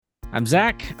I'm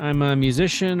Zach. I'm a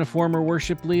musician, a former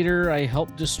worship leader. I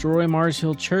helped destroy Mars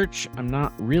Hill Church. I'm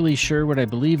not really sure what I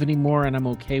believe anymore, and I'm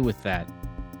okay with that.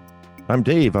 I'm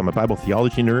Dave. I'm a Bible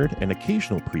theology nerd, an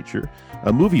occasional preacher,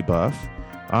 a movie buff.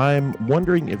 I'm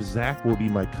wondering if Zach will be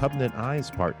my Covenant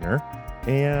Eyes partner,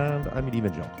 and I'm an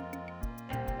evangelical.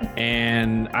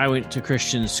 And I went to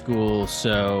Christian school,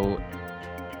 so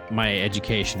my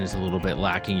education is a little bit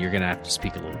lacking. You're going to have to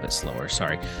speak a little bit slower.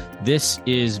 Sorry. This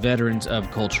is Veterans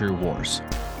of Culture Wars.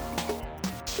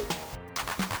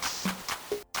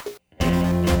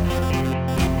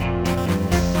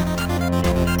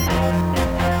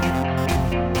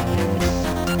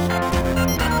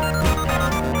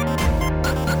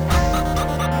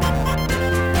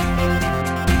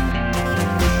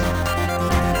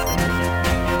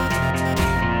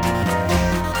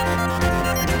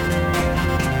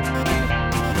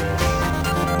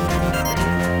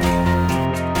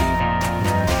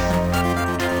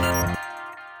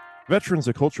 Veterans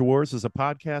of Culture Wars is a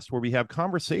podcast where we have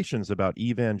conversations about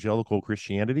evangelical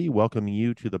Christianity, welcoming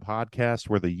you to the podcast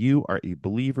whether you are a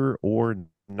believer or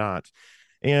not.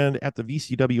 And at the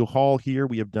VCW Hall here,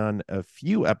 we have done a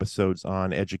few episodes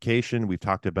on education. We've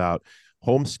talked about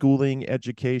homeschooling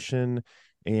education,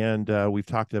 and we've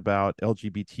talked about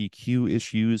LGBTQ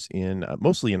issues in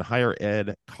mostly in higher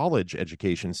ed college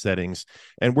education settings.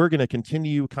 And we're going to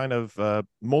continue kind of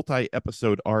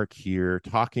multi-episode arc here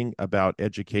talking about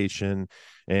education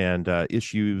and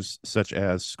issues such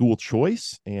as school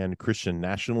choice and Christian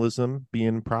nationalism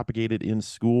being propagated in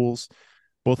schools.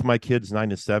 Both of my kids, 9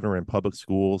 to 7, are in public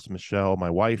schools. Michelle, my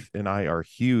wife, and I are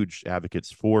huge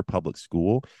advocates for public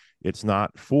school. It's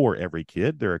not for every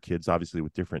kid. There are kids, obviously,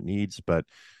 with different needs, but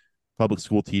public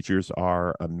school teachers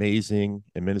are amazing.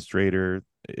 Administrator,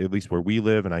 at least where we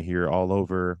live, and I hear all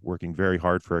over, working very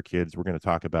hard for our kids. We're going to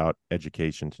talk about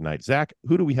education tonight. Zach,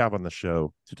 who do we have on the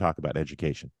show to talk about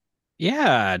education?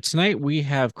 Yeah, tonight we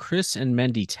have Chris and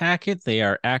Mendi Tackett. They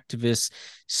are activists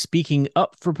speaking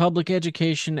up for public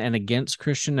education and against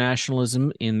Christian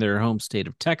nationalism in their home state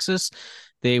of Texas.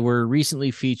 They were recently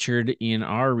featured in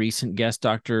our recent guest,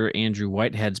 Dr. Andrew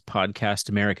Whitehead's podcast,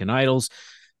 American Idols.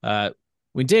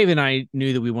 When Dave and I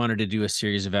knew that we wanted to do a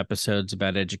series of episodes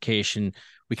about education,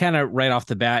 we kind of right off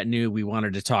the bat knew we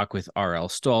wanted to talk with R.L.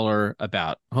 Stoller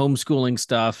about homeschooling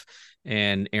stuff,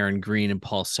 and Aaron Green and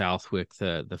Paul Southwick,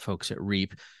 the folks at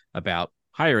REAP, about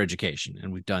higher education.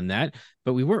 And we've done that,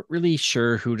 but we weren't really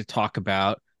sure who to talk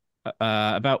about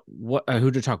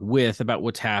who to talk with about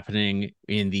what's happening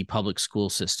in the public school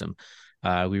system.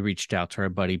 We reached out to our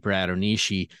buddy Brad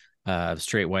Onishi of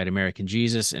Straight White American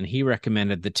Jesus, and he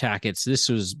recommended the Tacketts. This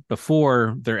was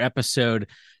before their episode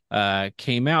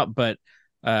came out, but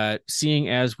seeing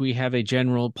as we have a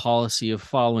general policy of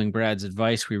following Brad's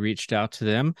advice, we reached out to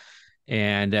them,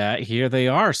 and here they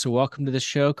are. So welcome to the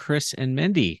show, Chris and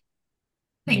Mendi.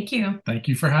 Thank you. Thank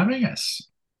you for having us.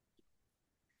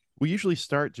 We usually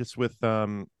start just with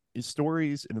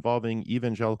stories involving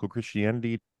evangelical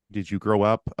Christianity. Did you grow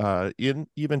up in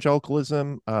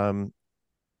evangelicalism?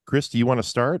 Chris, do you want to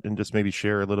start and just maybe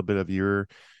share a little bit of your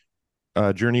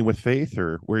journey with faith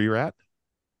or where you're at?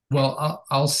 Well,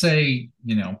 I'll say,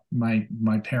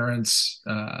 my parents,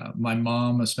 my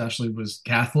mom especially, was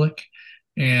Catholic.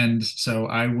 And so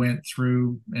I went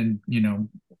through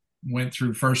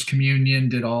First Communion,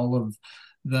 did all of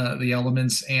the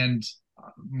elements. And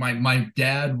my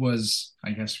dad was,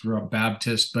 I guess, grew up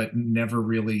Baptist, but never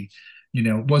really,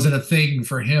 wasn't a thing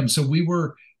for him. So we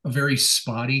were a very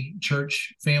spotty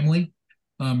church family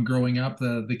growing up.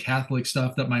 The Catholic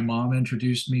stuff that my mom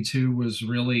introduced me to was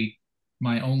really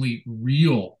my only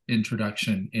real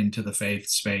introduction into the faith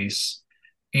space.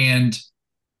 And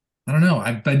I don't know,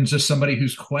 I've been just somebody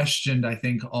who's questioned, I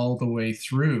think, all the way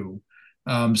through.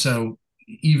 So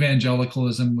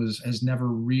evangelicalism has never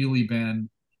really been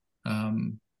a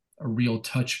real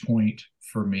touch point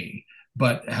for me,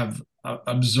 but have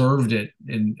observed it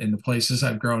in the places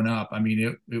I've grown up. I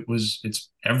mean, it's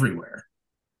everywhere.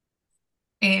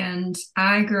 And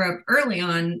I grew up early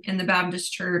on in the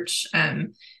Baptist church.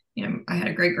 I had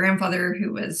a great grandfather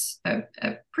who was a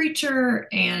preacher,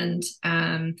 and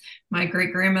my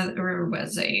great grandmother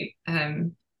was I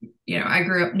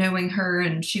grew up knowing her,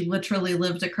 and she literally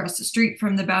lived across the street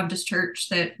from the Baptist church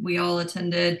that we all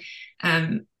attended.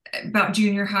 About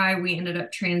junior high, we ended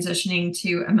up transitioning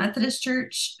to a Methodist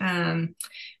church.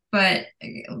 But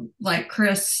like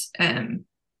Chris, in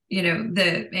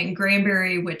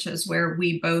Granbury, which is where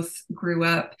we both grew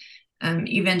up,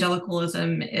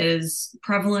 evangelicalism is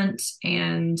prevalent,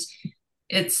 and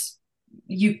it's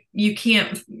you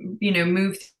can't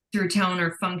move through town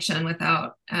or function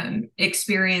without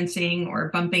experiencing or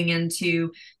bumping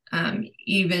into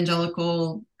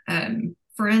evangelical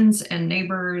friends and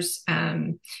neighbors,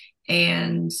 and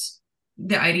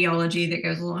the ideology that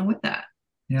goes along with that.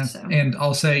 Yeah. So. And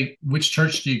I'll say, which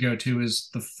church do you go to is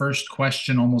the first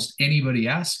question almost anybody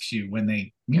asks you when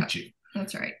they meet you.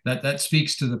 That's right. That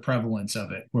speaks to the prevalence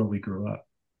of it where we grew up.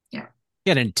 Yeah.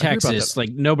 Yeah, in Texas,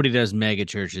 like nobody does mega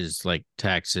churches like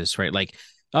Texas, right? Like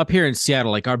up here in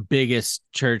Seattle, like our biggest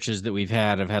churches that we've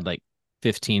had have had like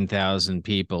 15,000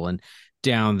 people, and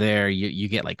down there you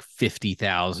get like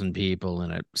 50,000 people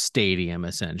in a stadium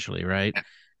essentially, right? Yeah.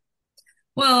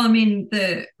 Well, I mean,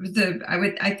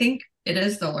 I think it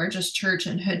is the largest church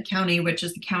in Hood County, which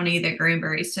is the county that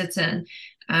Granbury sits in.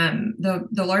 The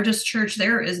largest church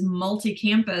there is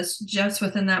multi-campus just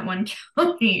within that one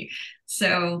county.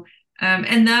 So,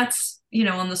 and that's,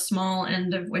 on the small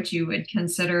end of what you would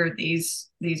consider these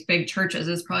big churches.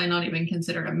 Is probably not even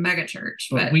considered a mega church.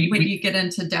 But when you get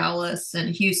into Dallas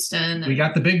and Houston, we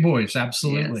got the big boys.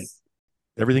 Absolutely. Yes.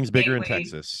 Everything's bigger in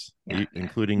Texas,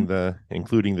 including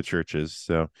the churches.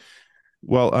 So,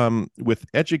 well, with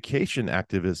education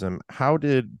activism, how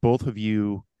did both of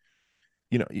you,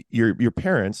 your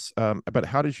parents, but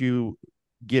how did you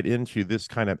get into this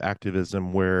kind of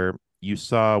activism where you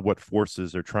saw what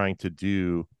forces are trying to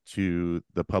do to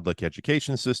the public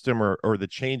education system, or the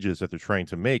changes that they're trying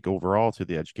to make overall to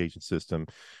the education system?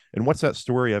 And what's that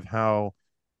story of how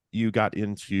you got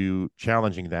into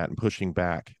challenging that and pushing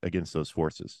back against those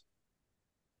forces?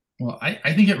 Well,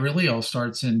 I think it really all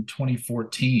starts in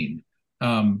 2014.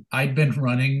 I'd been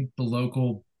running the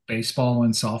local baseball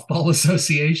and softball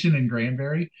association in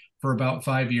Granbury for about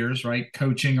 5 years, right?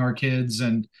 Coaching our kids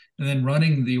and then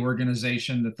running the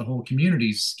organization that the whole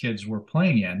community's kids were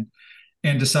playing in,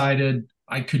 and decided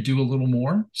I could do a little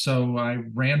more. So I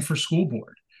ran for school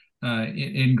board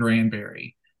in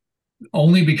Granbury,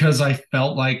 only because I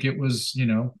felt like it was,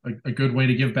 a good way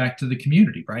to give back to the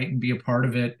community, right? And be a part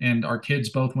of it. And our kids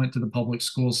both went to the public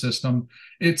school system.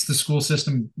 It's the school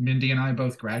system Mendi and I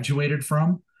both graduated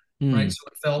from, right? So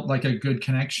it felt like a good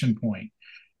connection point.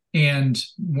 And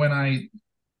when I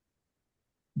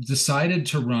decided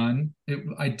to run,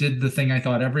 I did the thing I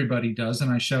thought everybody does, and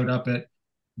I showed up at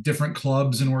different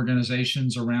clubs and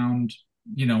organizations around,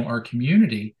 our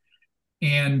community.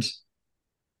 And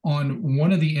on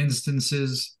one of the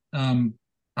instances,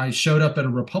 I showed up at a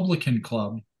Republican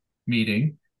club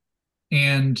meeting,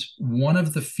 and one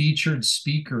of the featured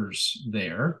speakers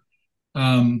there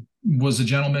was a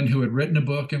gentleman who had written a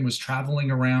book and was traveling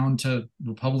around to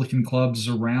Republican clubs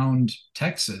around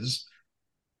Texas,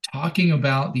 talking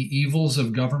about the evils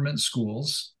of government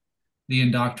schools, the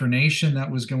indoctrination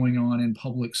that was going on in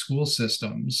public school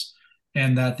systems,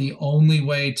 and that the only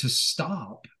way to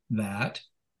stop that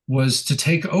was to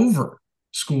take over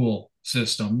school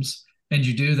systems, and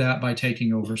you do that by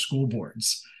taking over school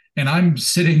boards. And I'm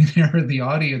sitting there in the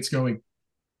audience going,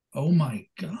 oh my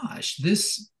gosh,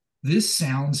 this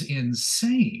sounds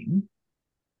insane.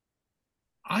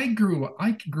 I grew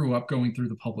up going through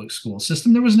the public school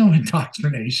system. There was no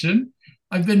indoctrination.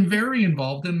 I've been very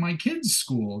involved in my kids'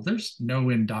 school. There's no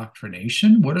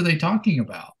indoctrination. What are they talking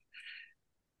about?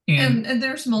 And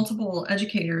there's multiple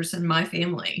educators in my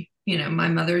family. My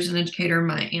mother's an educator.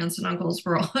 My aunts and uncles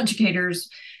were all educators.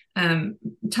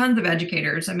 Tons of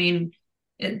educators. I mean,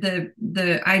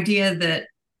 the idea that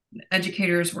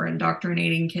educators were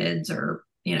indoctrinating kids, or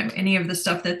any of the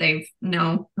stuff that they've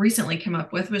now recently come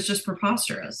up with, was just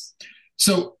preposterous.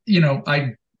 So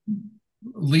I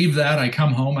leave that. I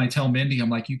come home. I tell Mendi, I'm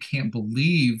like, you can't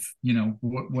believe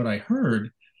what I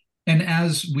heard. And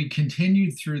as we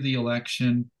continued through the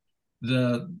election,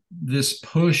 this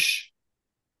push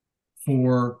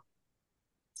for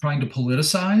trying to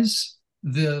politicize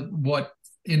what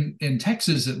in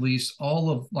Texas, at least, all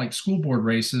of like school board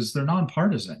races, they're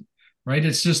nonpartisan, right?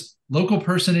 It's just local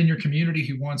person in your community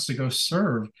who wants to go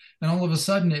serve. And all of a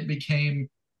sudden it became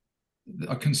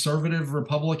a conservative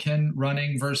Republican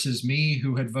running versus me,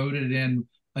 who had voted in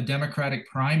a Democratic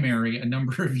primary a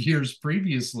number of years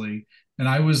previously. And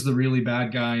I was the really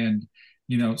bad guy. And,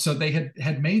 so they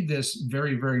had made this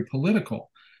very, very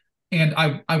political. And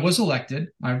I was elected,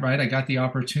 I got the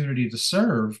opportunity to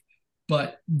serve,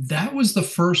 but that was the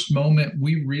first moment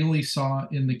we really saw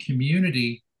in the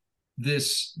community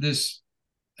this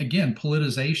again,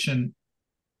 politicization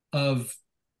of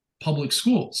public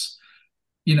schools.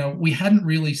 We hadn't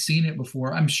really seen it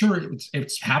before. I'm sure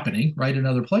it's happening, right, in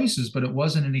other places, but it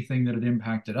wasn't anything that had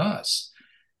impacted us.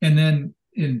 And then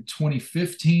in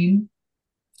 2015,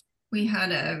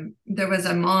 there was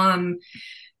a mom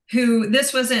who,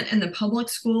 this wasn't in the public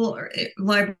school or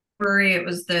library it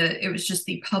was just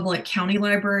the public county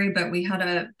library, but we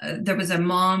had there was a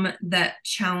mom that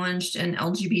challenged an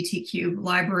LGBTQ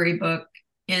library book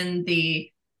in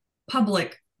the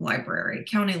public library,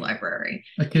 county library.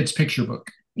 A kid's picture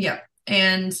book. Yeah.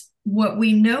 And what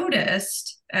we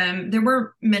noticed, there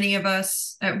were many of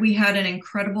us, we had an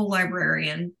incredible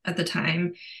librarian at the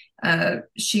time.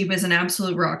 She was an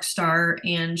absolute rock star,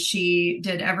 and she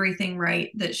did everything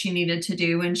right that she needed to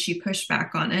do, and she pushed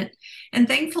back on it. And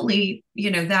thankfully,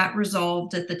 that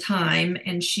resolved at the time,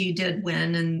 and she did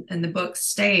win, and the book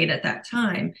stayed at that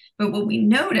time. But what we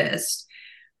noticed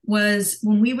was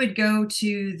when we would go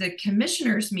to the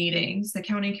commissioners' meetings, the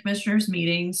county commissioners'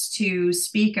 meetings, to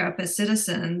speak up as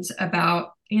citizens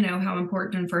about, how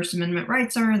important First Amendment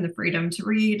rights are and the freedom to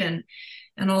read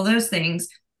and all those things,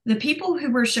 the people who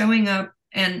were showing up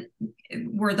and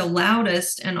were the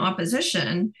loudest in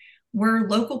opposition were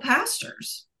local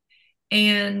pastors.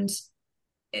 And,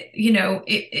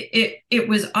 it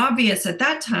was obvious at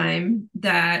that time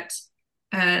that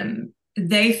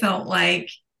they felt like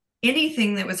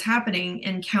anything that was happening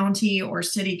in county or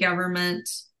city government,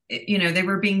 they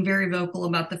were being very vocal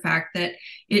about the fact that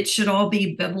it should all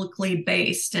be biblically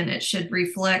based and it should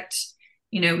reflect,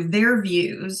 their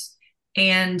views.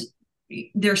 And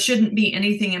there shouldn't be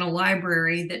anything in a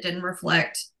library that didn't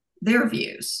reflect their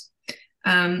views.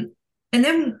 And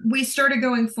then we started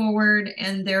going forward,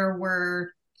 and there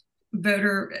were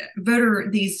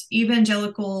these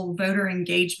evangelical voter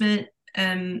engagement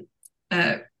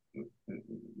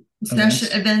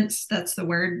events, that's the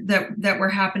word, that were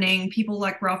happening. People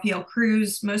like Rafael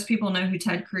Cruz, most people know who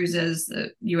Ted Cruz is,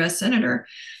 the U.S. Senator.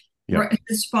 Yep.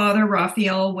 His father,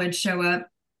 Rafael, would show up.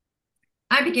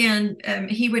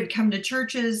 He would come to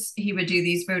churches. He would do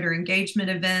these voter engagement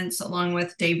events along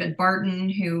with David Barton,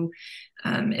 who,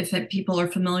 if people are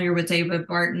familiar with David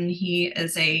Barton, he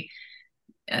is a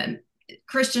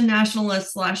Christian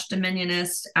nationalist /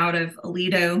 dominionist out of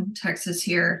Aledo, Texas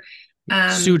here.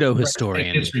 Pseudo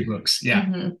historian. History books. Yeah.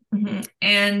 Mm-hmm, mm-hmm.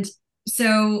 And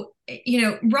so,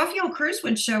 Rafael Cruz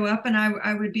would show up, and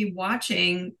I would be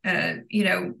watching,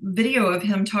 video of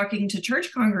him talking to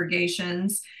church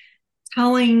congregations,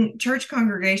 telling church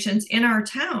congregations in our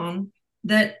town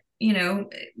that,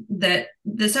 that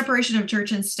the separation of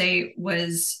church and state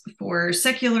was for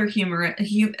secular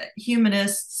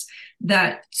humanists,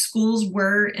 that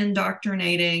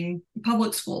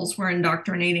public schools were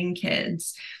indoctrinating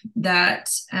kids,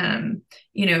 that,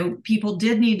 people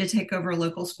did need to take over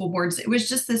local school boards. It was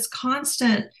just this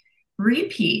constant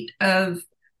repeat of,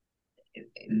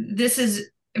 this is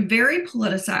very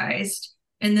politicized,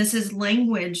 and this is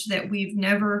language that we've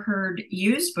never heard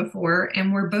used before.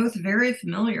 And we're both very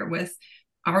familiar with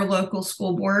our local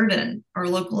school board and our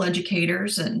local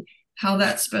educators and how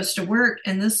that's supposed to work.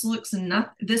 And this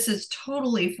is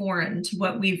totally foreign to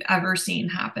what we've ever seen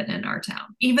happen in our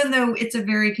town, even though it's a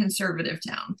very conservative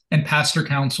town. And Pastor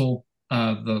Council,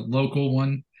 the local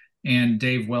one, and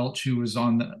Dave Welch, who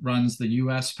runs the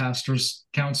U.S. Pastors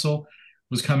Council,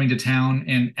 was coming to town,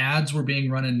 and ads were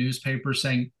being run in newspapers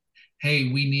saying,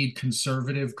 hey, we need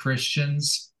conservative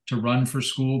Christians to run for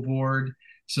school board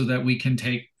so that we can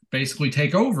basically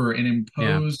take over and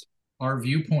impose our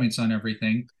viewpoints on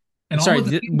everything. And sorry,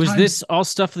 was this all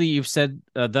stuff that you've said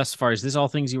thus far? Is this all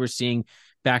things you were seeing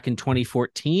back in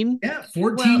 2014? Yeah,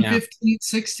 14, 15,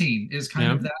 16 is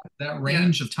kind of that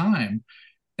range of time.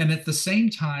 And at the same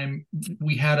time,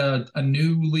 we had a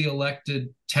newly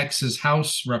elected Texas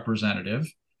House representative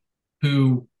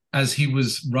who, as he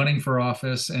was running for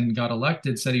office and got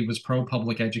elected, said he was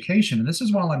pro-public education. And this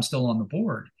is while I'm still on the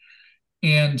board.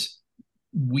 And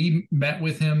we met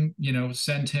with him,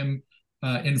 sent him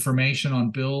information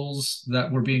on bills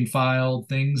that were being filed,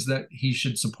 things that he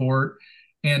should support.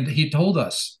 And he told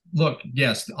us, look,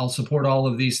 yes, I'll support all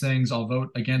of these things. I'll vote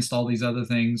against all these other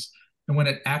things. And when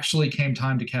it actually came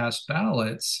time to cast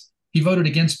ballots, he voted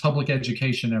against public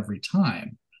education every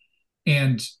time.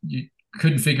 And you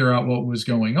couldn't figure out what was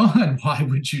going on. Why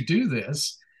would you do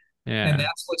this? Yeah. And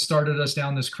that's what started us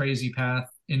down this crazy path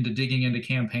into digging into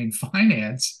campaign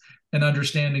finance and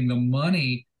understanding the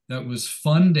money that was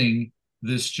funding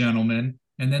this gentleman,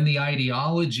 and then the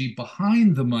ideology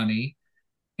behind the money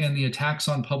and the attacks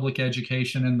on public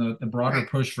education and the broader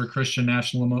push for Christian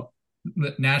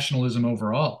nationalism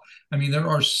overall. I mean, there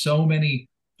are so many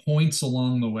points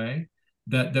along the way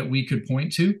that we could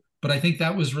point to, but I think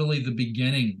that was really the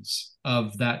beginnings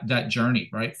of that journey,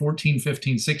 right? 14,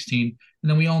 15, 16.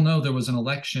 And then we all know there was an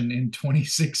election in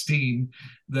 2016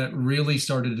 that really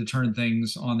started to turn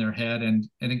things on their head and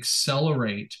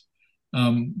accelerate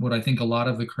what I think a lot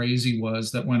of the crazy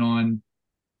was that went on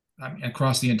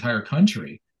across the entire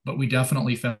country. But we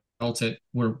definitely felt felt it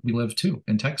where we live too,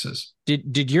 in Texas.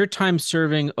 Did your time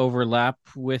serving overlap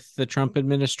with the Trump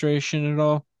administration at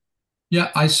all?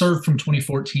 Yeah, I served from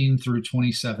 2014 through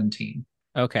 2017.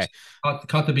 Okay.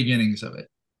 Caught the beginnings of it.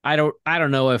 I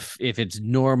don't know if it's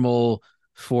normal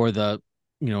for the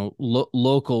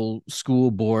local school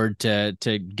board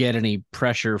to get any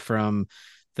pressure from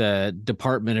the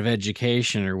Department of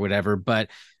Education or whatever, but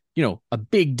a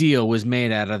big deal was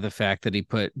made out of the fact that he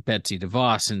put Betsy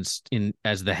DeVos in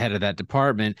as the head of that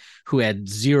department, who had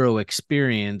zero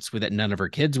experience with it. None of her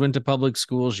kids went to public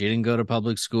school. She didn't go to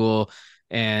public school,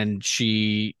 and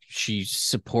she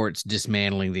supports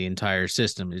dismantling the entire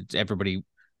system. Everybody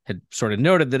had sort of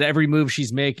noted that every move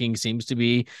she's making seems to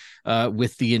be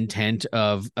with the intent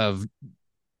of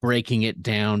breaking it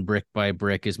down brick by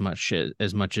brick as much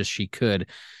as she could.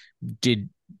 Did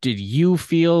you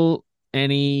feel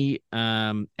any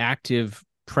active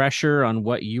pressure on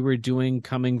what you were doing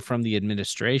coming from the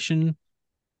administration?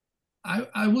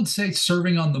 I would say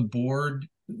serving on the board,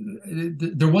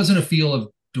 there wasn't a feel of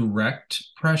direct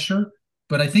pressure,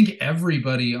 but I think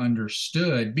everybody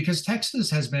understood, because Texas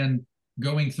has been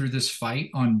going through this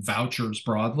fight on vouchers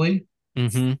broadly.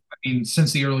 Mm-hmm. I mean,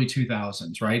 since the early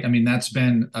 2000s, right? I mean, that's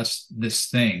been this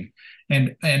thing,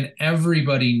 and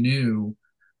everybody knew,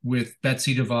 with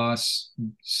Betsy DeVos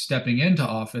stepping into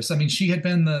office. I mean, she had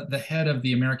been the head of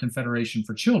the American Federation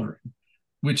for Children,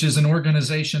 which is an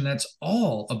organization that's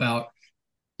all about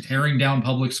tearing down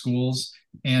public schools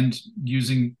and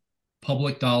using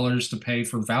public dollars to pay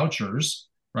for vouchers,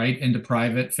 right, into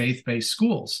private faith-based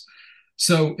schools.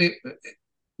 So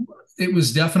it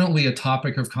was definitely a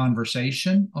topic of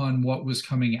conversation on what was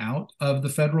coming out of the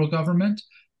federal government,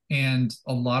 and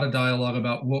a lot of dialogue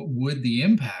about what would the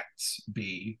impacts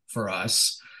be for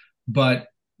us. But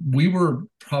we were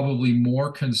probably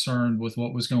more concerned with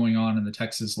what was going on in the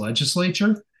Texas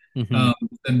legislature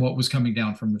than what was coming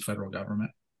down from the federal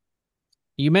government.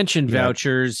 You mentioned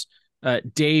vouchers.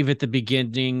 Dave at the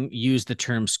beginning used the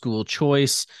term school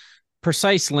choice.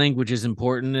 Precise language is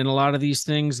important in a lot of these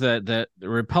things. That the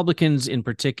Republicans in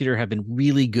particular have been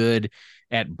really good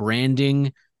at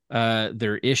branding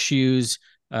their issues.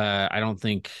 I don't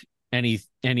think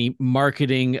any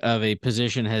marketing of a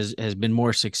position has been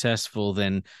more successful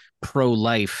than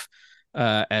pro-life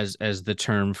as the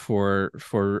term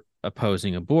for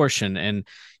opposing abortion. And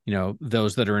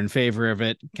those that are in favor of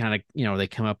it kind of they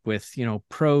come up with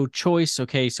pro-choice.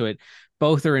 Okay, so it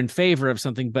both are in favor of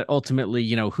something, but ultimately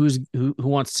who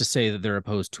wants to say that they're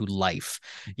opposed to life?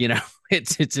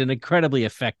 It's an incredibly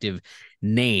effective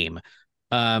name.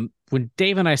 When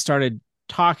Dave and I started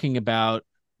talking about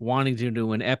wanting to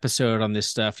do an episode on this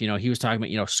stuff, he was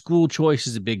talking about school choice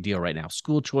is a big deal right now,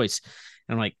 school choice.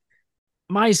 And I'm like,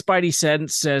 my spidey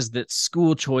sense says that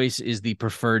school choice is the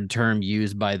preferred term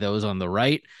used by those on the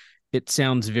right. It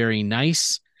sounds very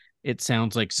nice. It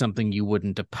sounds like something you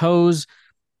wouldn't oppose,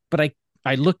 but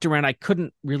I looked around, I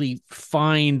couldn't really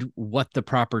find what the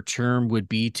proper term would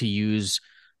be to use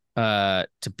to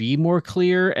be more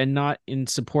clear and not in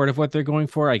support of what they're going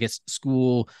for. I guess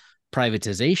school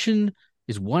privatization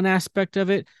is one aspect of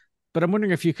it, but I'm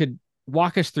wondering if you could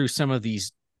walk us through some of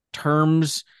these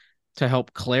terms to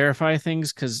help clarify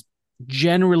things, because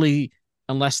generally,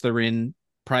 unless they're in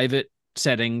private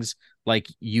settings, like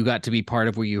you got to be part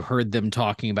of where you heard them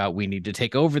talking about, we need to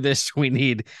take over this, we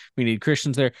need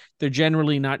Christians there, they're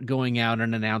generally not going out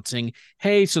and announcing,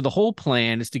 hey, so the whole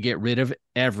plan is to get rid of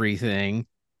everything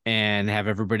and have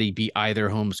everybody be either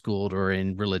homeschooled or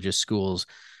in religious schools.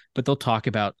 But they'll talk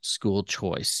about school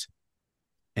choice,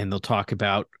 and they'll talk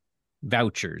about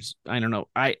vouchers. I don't know.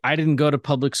 I didn't go to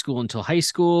public school until high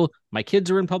school. My kids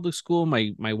are in public school.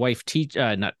 My wife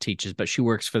not teaches, but she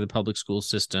works for the public school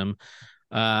system.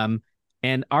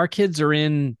 And our kids are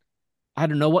in, I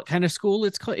don't know what kind of school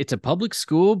it's called. It's a public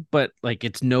school, but like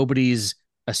it's nobody's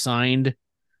assigned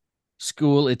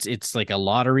school. It's like a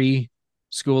lottery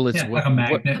school. It's like a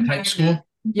magnet type school.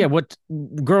 Yeah, what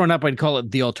growing up I'd call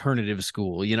it the alternative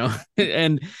school,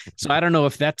 and so I don't know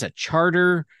if that's a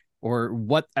charter or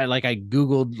what. I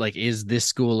Googled like, is this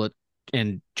school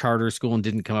and charter school, and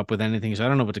didn't come up with anything, so I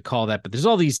don't know what to call that. But there's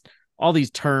all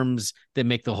these terms that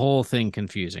make the whole thing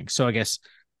confusing. So I guess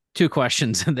two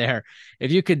questions in there.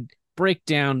 If you could break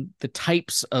down the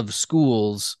types of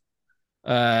schools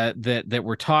that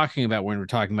we're talking about when we're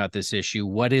talking about this issue.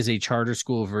 What is a charter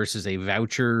school versus a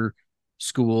voucher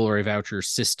school or a voucher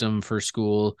system for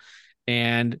school?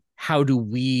 And how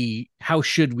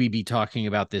should we be talking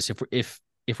about this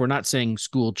if we're not saying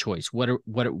school choice? What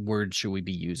words should we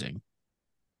be using?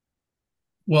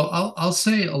 Well, I'll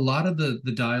say a lot of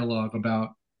the dialogue about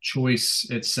choice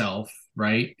itself,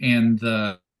 right, and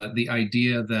the the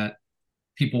idea that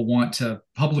people want to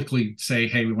publicly say,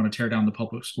 hey, we want to tear down the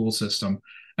public school system.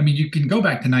 I mean, you can go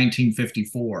back to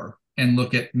 1954 and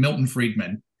look at Milton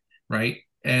Friedman, right?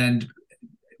 And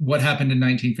what happened in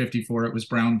 1954? It was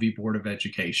Brown v. Board of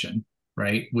Education,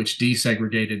 right? Which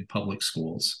desegregated public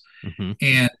schools. Mm-hmm.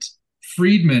 And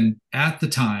Friedman, at the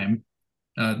time,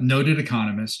 noted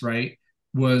economist, right,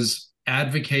 was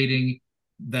advocating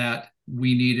that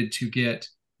we needed to get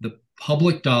the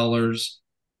public dollars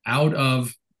out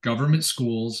of government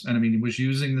schools. And I mean, he was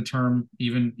using the term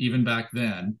even back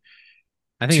then.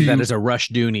 I think that is a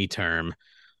Rushdoony term.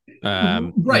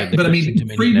 Right. The but I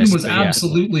mean, Friedman was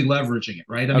absolutely leveraging it,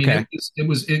 right? I mean,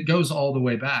 it goes all the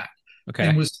way back. Okay.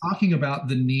 And was talking about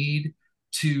the need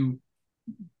to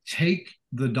take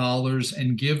the dollars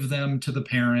and give them to the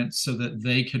parents so that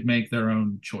they could make their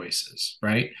own choices,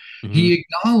 right? Mm-hmm. He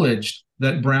acknowledged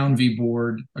that Brown v.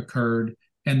 Board occurred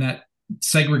and that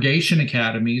segregation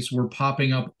academies were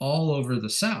popping up all over the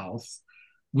South,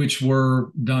 which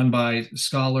were done by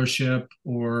scholarship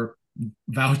or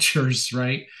vouchers,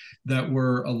 right? That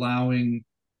were allowing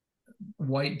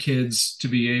white kids to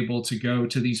be able to go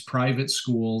to these private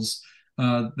schools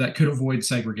that could avoid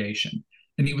segregation.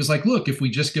 And he was like, look, if we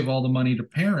just give all the money to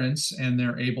parents and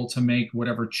they're able to make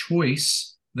whatever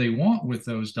choice they want with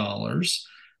those dollars,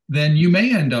 then you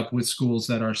may end up with schools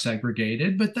that are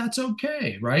segregated, but that's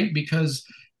okay, right? Because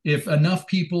if enough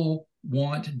people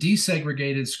want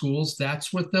desegregated schools,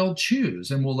 that's what they'll choose,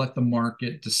 and we'll let the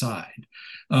market decide.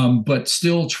 But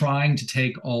still trying to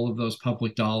take all of those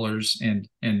public dollars and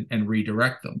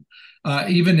redirect them.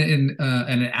 Even in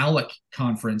an ALEC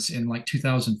conference in like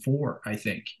 2004, I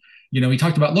think, he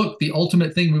talked about, look, the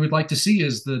ultimate thing we would like to see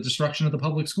is the destruction of the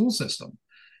public school system.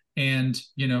 And,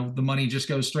 the money just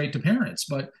goes straight to parents,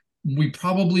 but we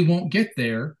probably won't get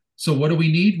there. So what do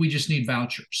we need? We just need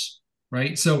vouchers,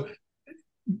 right? So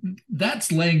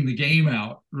that's laying the game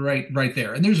out right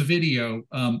there. And there's a video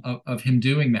of him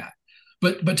doing that.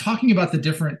 But talking about the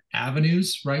different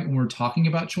avenues, right? When we're talking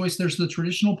about choice, there's the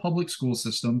traditional public school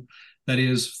system that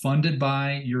is funded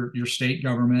by your state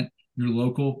government, your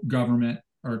local government,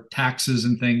 or taxes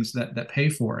and things that pay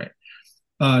for it.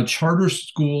 Charter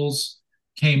schools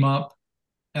came up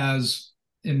as,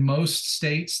 in most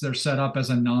states, they're set up as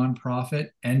a nonprofit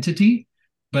entity,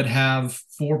 but have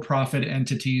for-profit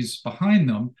entities behind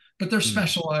them. But they're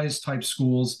specialized type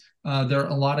schools. There are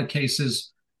a lot of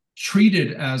cases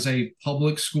treated as a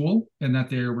public school in that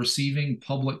they're receiving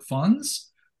public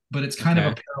funds, but it's kind of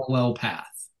a parallel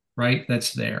path, right?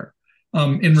 That's there.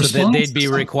 In response, they'd be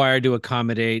required to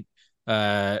accommodate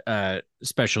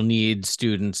special needs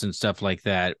students and stuff like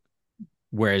that,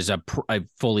 whereas a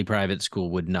fully private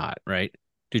school would not, right?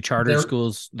 Do charter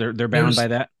schools, they're bound by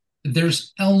that?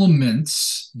 There's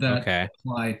elements that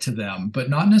apply to them, but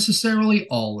not necessarily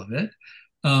all of it.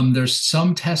 There's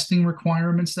some testing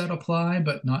requirements that apply,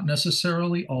 but not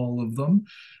necessarily all of them.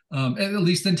 At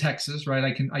least in Texas,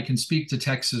 right? I can speak to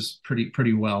Texas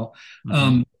pretty well.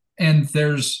 Mm-hmm. And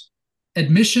there's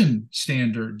admission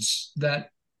standards that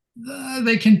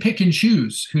they can pick and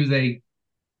choose who they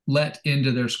let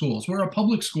into their schools, where a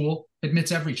public school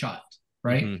admits every child,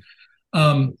 right?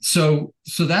 Mm-hmm. So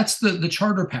that's the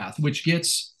charter path, which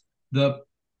gets the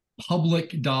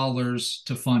public dollars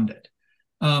to fund it.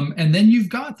 And then you've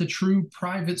got the true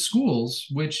private schools,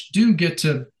 which do get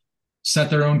to set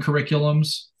their own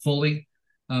curriculums fully.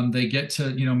 They get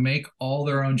to, make all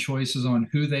their own choices on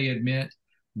who they admit,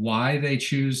 why they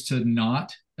choose to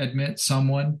not admit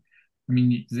someone. I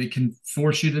mean, they can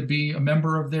force you to be a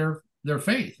member of their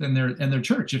faith and their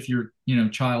church if your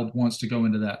child wants to go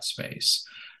into that space.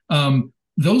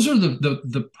 Those are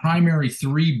the primary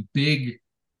three big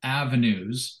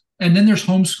avenues. And then there's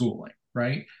homeschooling,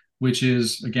 right? Which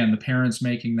is, again, the parents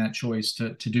making that choice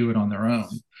to do it on their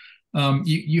own.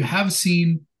 You have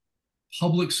seen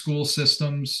public school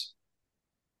systems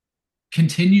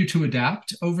continue to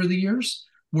adapt over the years,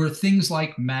 where things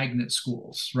like magnet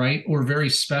schools, right, or very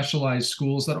specialized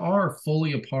schools that are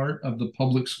fully a part of the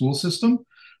public school system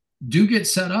do get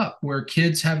set up where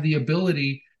kids have the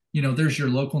ability, there's your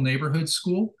local neighborhood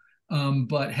school.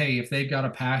 But hey, if they've got a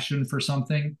passion for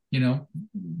something,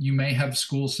 you may have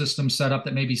school systems set up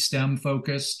that may be STEM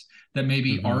focused, that may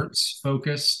be arts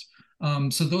focused.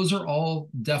 So those are all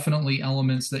definitely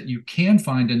elements that you can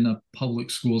find in the public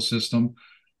school system,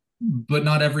 but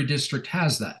not every district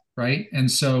has that, right? And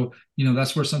so,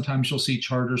 that's where sometimes you'll see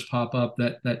charters pop up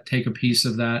that take a piece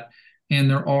of that. And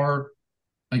there are,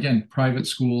 again, private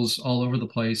schools all over the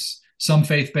place, some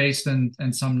faith-based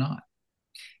and some not.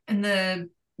 And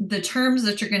the terms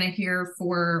that you're going to hear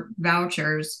for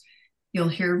vouchers, you'll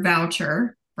hear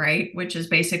voucher, right? Which is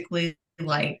basically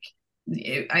like,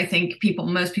 I think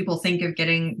most people think of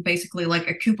getting basically like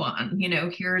a coupon,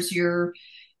 here's your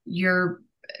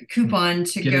coupon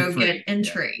to go get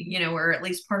entry, or at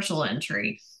least partial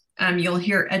entry. You'll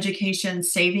hear education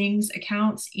savings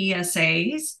accounts,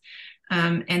 ESAs,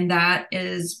 and that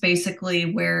is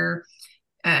basically where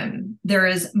there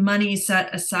is money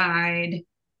set aside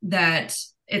that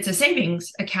it's a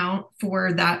savings account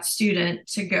for that student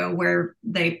to go where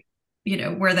they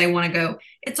want to go.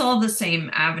 It's all the same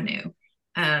avenue,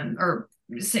 or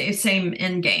same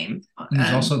end game.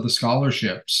 There's also the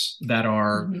scholarships that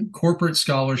are corporate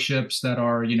scholarships that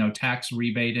are, tax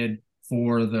rebated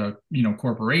for the,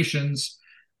 corporations,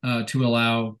 to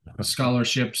allow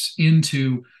scholarships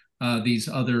into these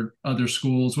other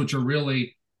schools, which are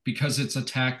really, because it's a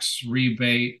tax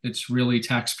rebate, it's really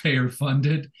taxpayer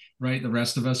funded, right? The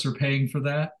rest of us are paying for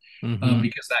that,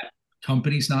 because that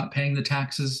company's not paying the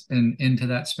taxes and into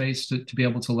that space to be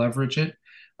able to leverage it.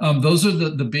 Those are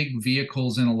the big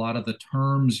vehicles and a lot of the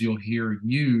terms you'll hear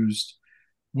used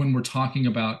when we're talking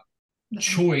about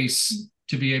choice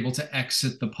to be able to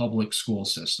exit the public school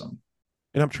system.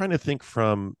 And I'm trying to think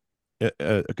from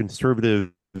a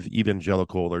conservative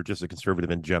evangelical, or just a conservative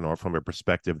in general, from a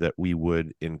perspective that we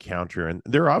would encounter. And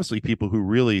there are obviously people who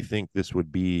really think this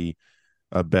would be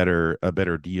a better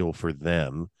deal for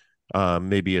them.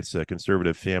 Maybe it's a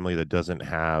conservative family that doesn't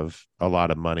have a lot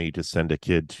of money to send a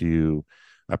kid to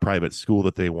a private school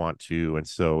that they want to, and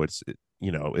so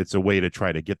it's a way to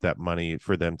try to get that money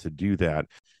for them to do that.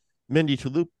 Mendi, to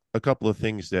loop a couple of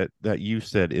things that you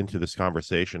said into this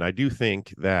conversation, I do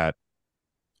think that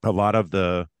a lot of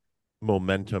the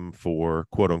momentum for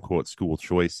quote unquote school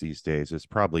choice these days is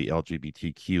probably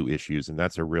LGBTQ issues, and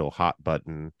that's a real hot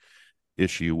button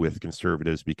issue with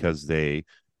conservatives, because they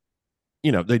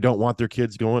don't want their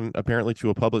kids going apparently to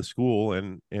a public school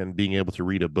and being able to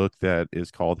read a book that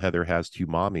is called Heather Has Two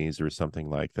Mommies or something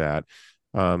like that.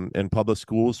 And public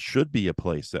schools should be a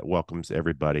place that welcomes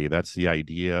everybody. That's the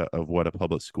idea of what a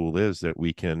public school is, that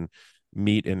we can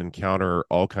meet and encounter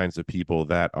all kinds of people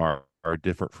that are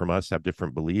different from us, have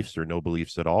different beliefs or no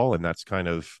beliefs at all. And that's kind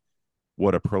of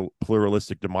what a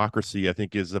pluralistic democracy, I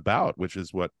think, is about, which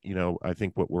is what, I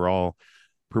think what we're all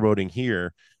promoting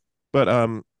here. But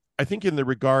I think in the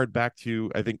regard back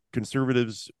to, I think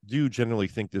conservatives do generally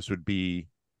think this would be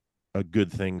a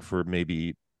good thing for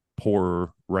maybe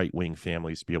poor right-wing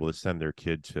families to be able to send their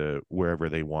kid to wherever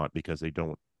they want because they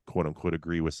don't quote unquote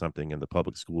agree with something in the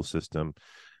public school system.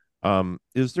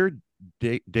 Is there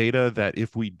data that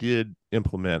if we did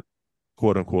implement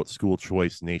quote unquote school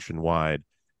choice nationwide,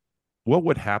 what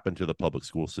would happen to the public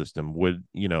school system? Would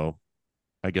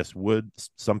would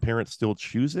some parents still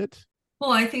choose it?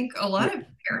 Well, I think a lot of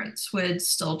parents would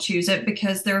still choose it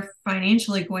because they're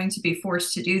financially going to be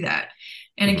forced to do that.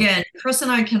 And again, Chris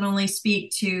and I can only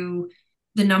speak to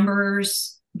the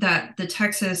numbers that the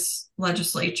Texas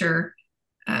legislature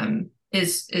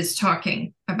is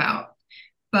talking about.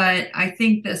 But I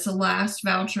think this last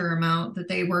voucher amount that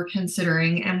they were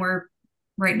considering, and we're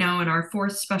right now in our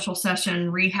fourth special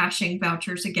session rehashing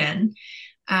vouchers again.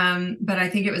 But I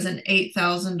think it was an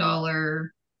 $8,000.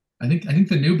 I think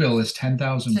the new bill is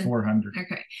 10,400.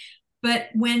 Okay. But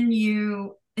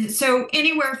so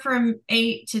anywhere from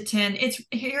 8 to 10, it's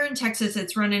here in Texas,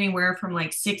 it's run anywhere from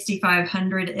like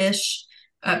 6,500-ish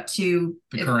up to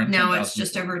now it's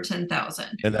just over 10,000.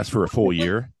 And that's for a full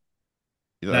year?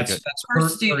 That's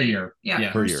per year.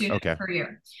 Yeah, per student, okay. Per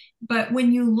year. But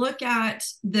when you look at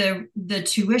the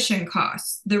tuition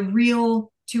costs, the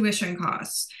real tuition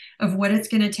costs of what it's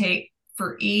going to take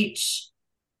for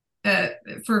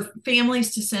for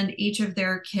families to send each of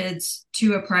their kids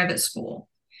to a private school,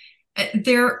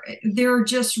 there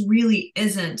just really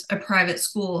isn't a private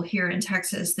school here in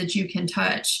Texas that you can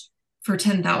touch for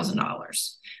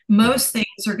 $10,000. Most things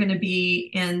are going to be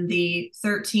in the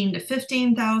 $13,000 to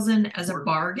 $15,000 as a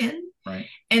bargain, right?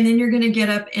 And then you're going to get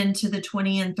up into the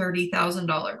 $20,000 and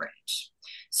 $30,000 range.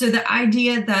 So the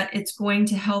idea that it's going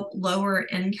to help lower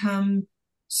income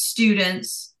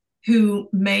students who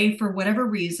may, for whatever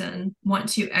reason, want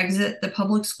to exit the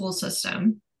public school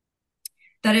system,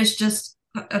 that is just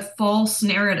a false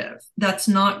narrative. That's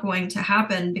not going to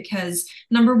happen because,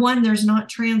 number one, there's not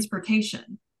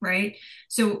transportation, right?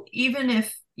 So even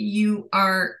if you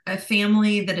are a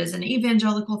family that is an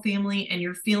evangelical family and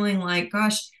you're feeling like,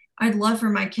 gosh, I'd love for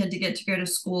my kid to go to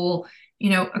school,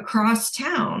 across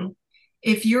town.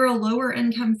 If you're a lower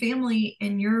income family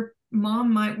and your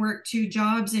mom might work 2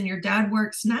 jobs and your dad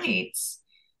works nights,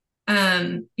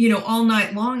 all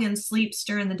night long and sleeps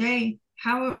during the day,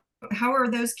 how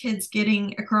are those kids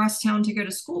getting across town to go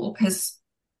to school? Because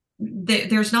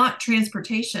there's not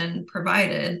transportation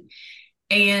provided.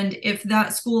 And if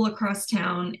that school across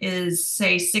town is,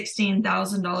 say,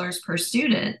 $16,000 per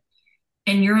student,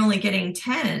 and you're only getting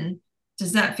 10,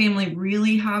 does that family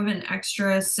really have an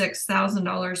extra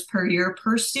 $6,000 per year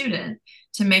per student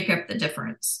to make up the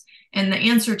difference? And the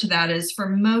answer to that is, for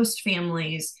most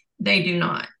families, they do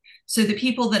not. So the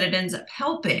people that it ends up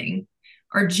helping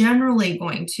are generally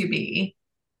going to be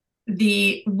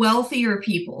the wealthier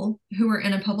people who are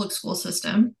in a public school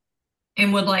system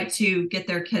and would like to get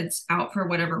their kids out for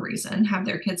whatever reason, have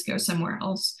their kids go somewhere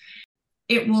else.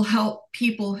 It will help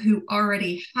people who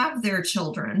already have their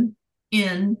children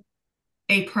in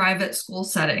a private school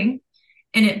setting,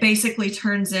 and it basically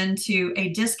turns into a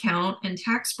discount and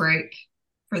tax break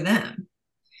for them.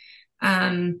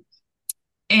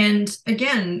 And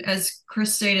again, as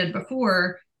Chris stated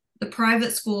before, the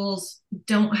private schools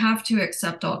don't have to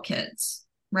accept all kids,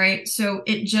 right? So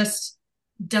it just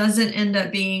doesn't end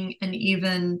up being an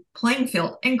even playing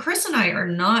field. And Chris and I are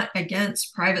not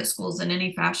against private schools in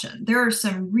any fashion. There are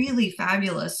some really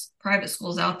fabulous private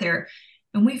schools out there,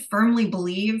 and we firmly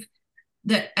believe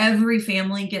that every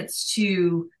family gets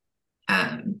to,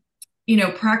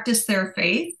 practice their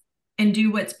faith and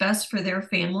do what's best for their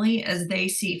family as they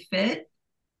see fit.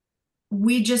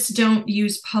 We just don't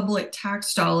use public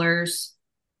tax dollars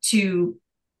to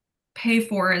pay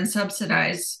for and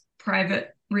subsidize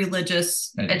private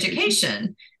religious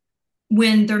education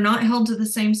when they're not held to the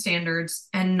same standards,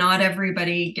 and not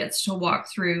everybody gets to walk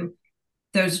through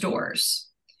those doors.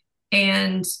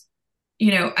 And,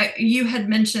 you had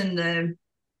mentioned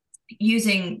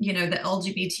using the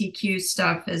LGBTQ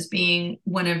stuff as being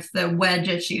one of the wedge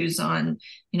issues on,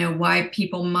 why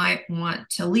people might want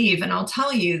to leave. And I'll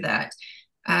tell you that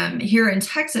here in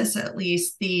Texas, at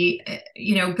least,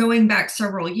 going back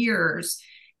several years,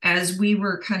 as we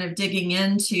were kind of digging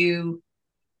into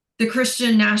the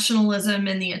Christian nationalism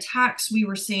and the attacks we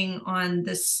were seeing on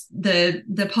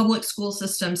the public school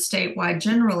system statewide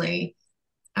generally,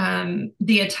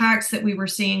 the attacks that we were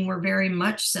seeing were very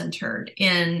much centered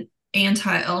in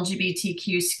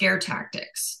anti-LGBTQ scare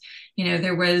tactics.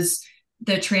 There was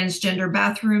the transgender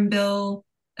bathroom bill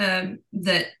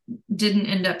that didn't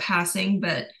end up passing,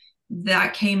 but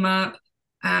that came up.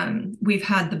 We've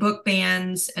had the book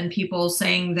bans and people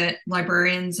saying that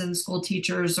librarians and school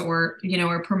teachers are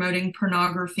promoting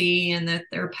pornography and that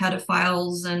they're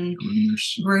pedophiles and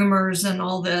groomers and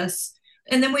all this.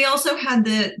 And then we also had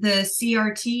the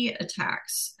CRT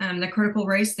attacks, the critical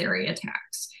race theory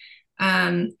attacks.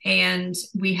 And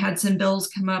we had some bills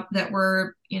come up that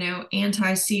were,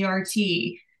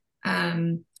 anti-CRT.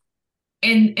 And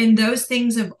those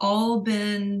things have all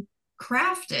been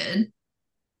crafted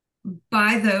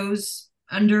by those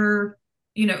under,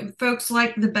 folks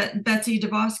like the Betsy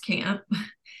DeVos camp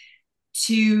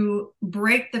to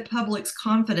break the public's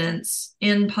confidence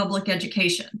in public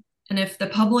education. And if the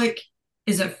public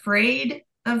is afraid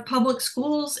of public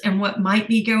schools and what might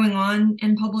be going on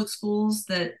in public schools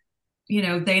that,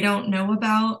 they don't know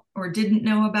about or didn't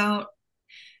know about,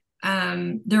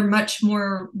 they're much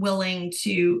more willing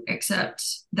to accept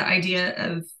the idea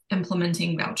of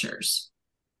implementing vouchers.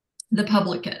 The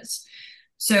public is.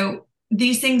 So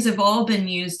these things have all been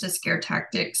used as scare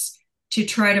tactics to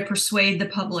try to persuade the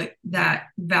public that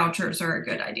vouchers are a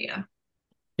good idea.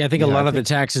 Yeah, I think a lot of the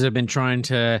taxes have been trying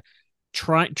to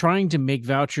make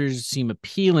vouchers seem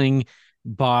appealing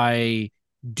by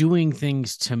doing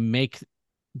things to make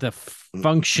the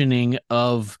functioning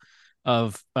of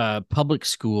public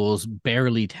schools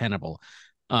barely tenable,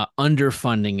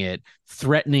 underfunding it,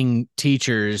 threatening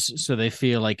teachers so they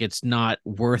feel like it's not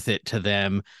worth it to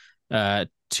them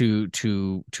to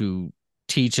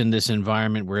teach in this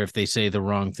environment where if they say the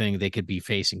wrong thing, they could be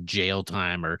facing jail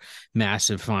time or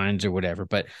massive fines or whatever.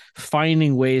 But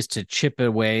finding ways to chip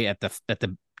away at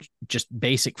the just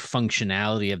basic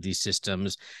functionality of these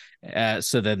systems,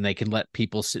 so then they can let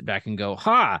people sit back and go,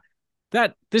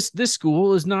 that this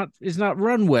school is not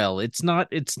run well. It's not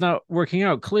working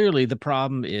out. Clearly, the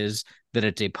problem is that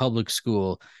it's a public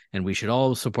school, and we should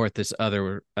all support this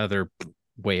other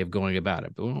way of going about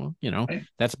it. But right.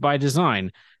 That's by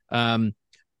design.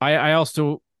 I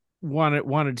also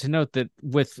wanted to note that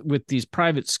with these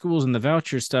private schools and the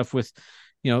voucher stuff, with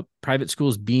private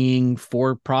schools being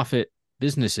for-profit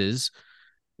businesses,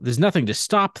 there's nothing to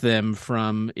stop them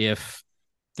from, if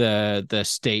the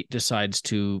state decides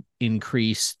to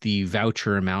increase the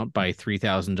voucher amount by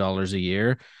 $3,000 a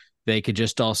year, they could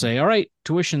just all say, all right,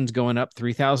 tuition's going up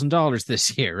 $3,000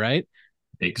 this year, right?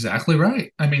 Exactly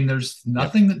right. I mean, there's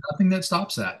nothing that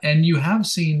stops that. And you have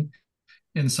seen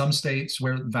in some states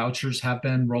where vouchers have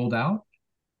been rolled out,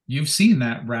 you've seen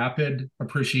that rapid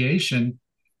appreciation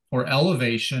or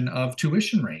elevation of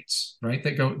tuition rates, right?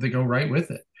 That go right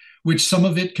with it, which some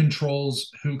of it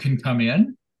controls who can come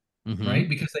in, right?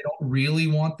 Because they don't really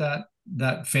want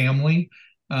that family,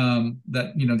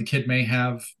 that, the kid may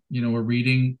have, a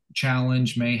reading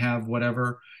challenge, may have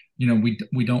whatever,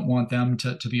 we don't want them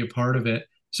to be a part of it.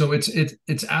 So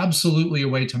it's absolutely a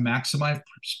way to maximize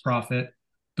profit,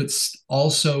 but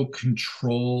also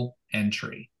control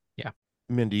entry. Yeah.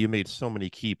 Mendi, you made so many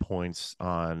key points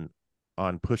on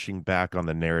pushing back on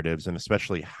the narratives, and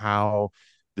especially how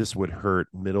this would hurt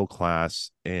middle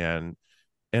class and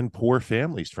poor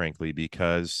families, frankly,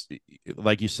 because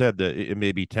like you said, that it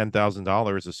may be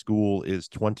 $10,000 a school is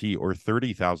 $20,000 or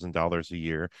 $30,000 a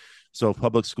year. So if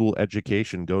public school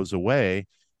education goes away,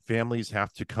 families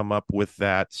have to come up with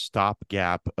that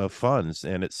stopgap of funds,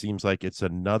 and it seems like it's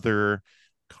another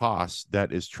cost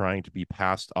that is trying to be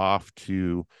passed off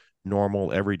to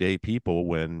normal everyday people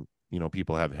when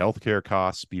people have healthcare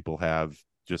costs, people have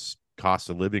just cost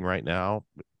of living right now.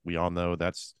 We all know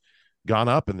that's gone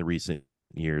up in the recent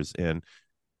years, and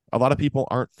a lot of people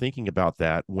aren't thinking about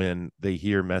that when they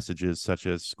hear messages such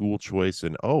as school choice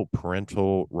and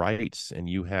parental rights, and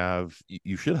you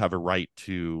should have a right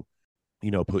to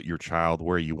put your child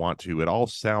where you want to. It all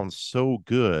sounds so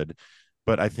good,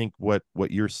 but I think what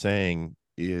you're saying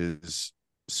is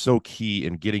so key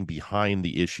in getting behind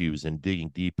the issues and digging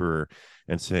deeper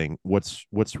and saying what's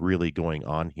really going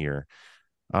on here.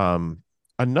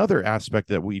 Another aspect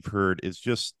that we've heard is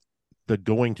just the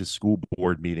going to school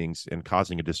board meetings and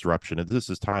causing a disruption. And this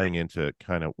is tying into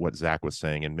kind of what Zach was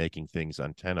saying and making things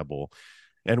untenable.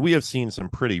 And we have seen some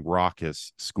pretty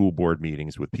raucous school board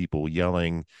meetings with people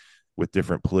yelling, with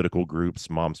different political groups,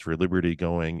 Moms for Liberty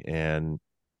going, and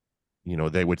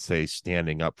they would say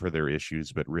standing up for their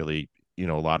issues, but really a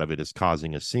lot of it is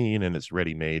causing a scene, and it's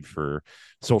ready made for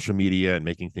social media and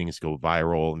making things go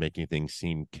viral, making things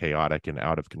seem chaotic and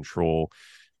out of control.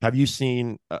 Have you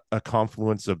seen a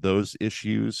confluence of those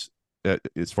issues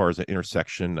as far as an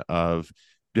intersection of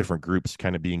different groups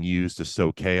kind of being used to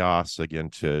sow chaos,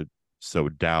 again, to sow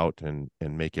doubt and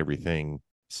make everything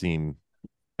seem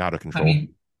out of control? I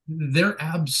mean, they're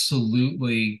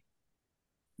absolutely,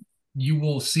 you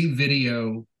will see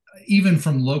video even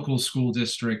from local school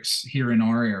districts here in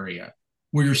our area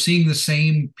where you're seeing the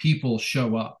same people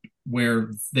show up where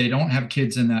they don't have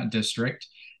kids in that district.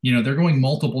 They're going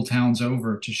multiple towns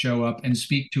over to show up and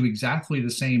speak to exactly the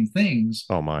same things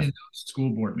in those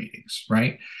school board meetings,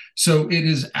 right? So it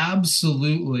is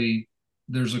absolutely,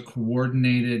 there's a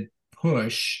coordinated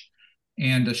push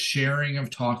and a sharing of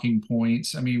talking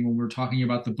points. I mean, when we're talking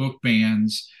about the book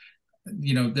bans,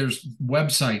 there's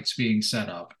websites being set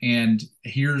up, and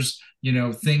here's,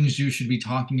 things you should be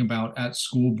talking about at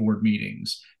school board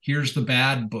meetings. Here's the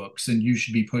bad books, and you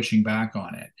should be pushing back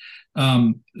on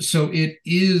it. So it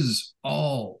is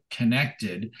all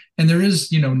connected, and there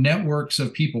is, networks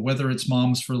of people, whether it's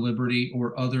Moms for Liberty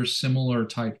or other similar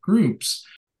type groups,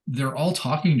 they're all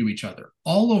talking to each other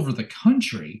all over the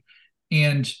country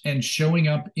and showing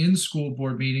up in school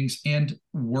board meetings and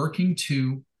working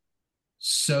to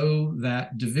sow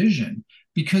that division.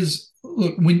 Because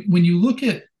look, when you look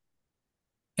at,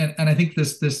 and I think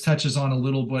this touches on a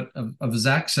little bit of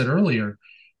Zach said earlier,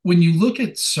 when you look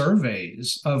at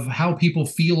surveys of how people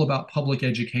feel about public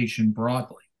education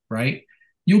broadly, right,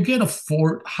 you'll get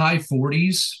a high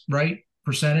 40s, right,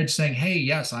 percentage saying, hey,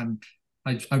 yes, I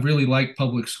really like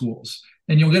public schools.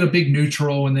 And you'll get a big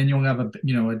neutral, and then you'll have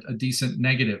a decent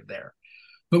negative there.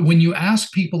 But when you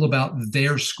ask people about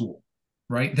their school,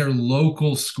 right, their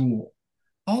local school,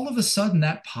 all of a sudden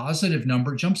that positive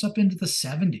number jumps up into the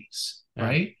 70s,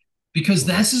 right? Because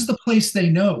this is the place they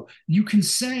know. You can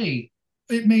say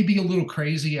it may be a little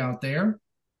crazy out there,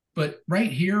 but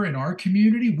right here in our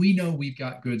community, we know we've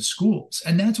got good schools.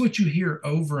 And that's what you hear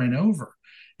over and over.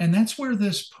 And that's where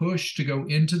this push to go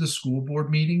into the school board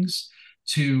meetings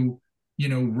to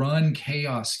run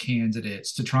chaos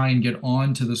candidates to try and get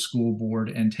onto the school board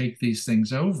and take these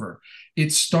things over.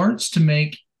 It starts to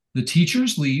make the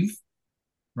teachers leave,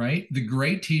 right? The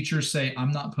great teachers say,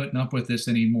 I'm not putting up with this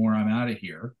anymore. I'm out of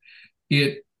here.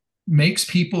 It makes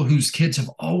people whose kids have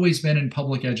always been in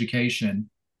public education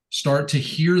start to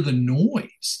hear the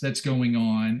noise that's going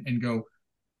on and go,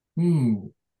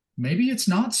 ooh, maybe it's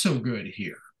not so good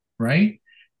here, right?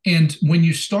 And when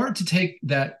you start to take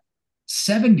that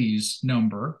 70s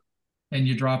number and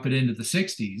you drop it into the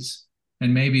 60s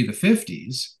and maybe the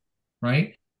 50s,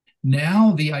 right?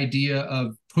 Now the idea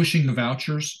of pushing the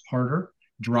vouchers harder,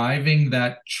 driving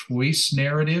that choice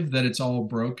narrative that it's all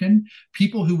broken,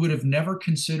 people who would have never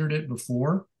considered it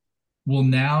before will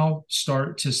now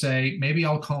start to say, maybe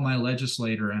I'll call my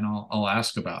legislator and I'll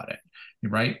ask about it.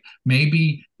 right?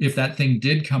 Maybe if that thing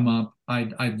did come up,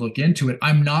 I'd look into it.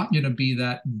 I'm not going to be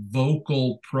that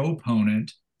vocal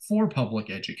proponent for public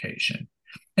education.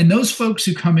 And those folks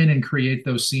who come in and create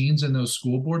those scenes in those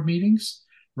school board meetings,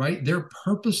 right? They're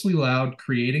purposely loud,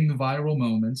 creating the viral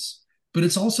moments, but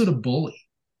it's also to bully,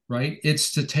 right?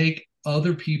 It's to take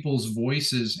other people's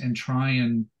voices and try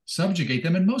and subjugate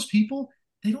them. And most people,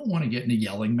 they don't want to get in a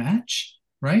yelling match,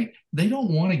 right? They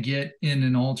don't want to get in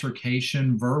an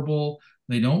altercation, verbal.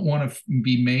 They don't want to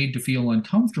be made to feel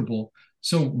uncomfortable.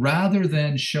 So rather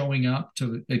than showing up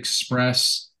to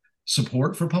express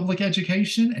support for public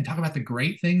education and talk about the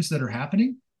great things that are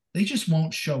happening, they just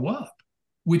won't show up,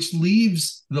 which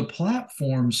leaves the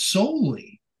platform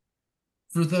solely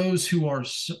for those who are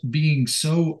being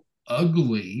so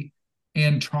ugly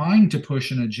and trying to push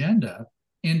an agenda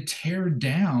and tear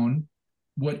down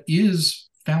what is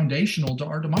foundational to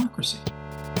our democracy.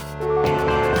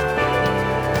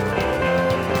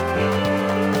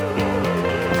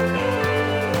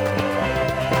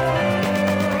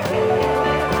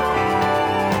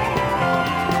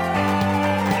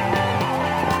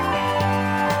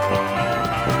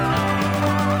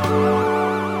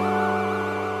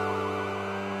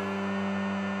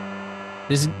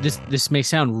 This may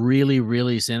sound really,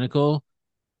 really cynical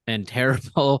and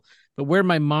terrible, but where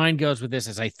my mind goes with this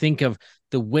is I think of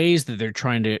the ways that they're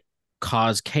trying to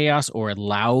cause chaos or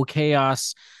allow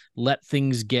chaos, let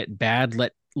things get bad,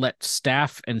 let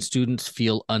staff and students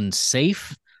feel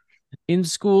unsafe in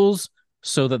schools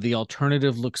so that the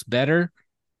alternative looks better.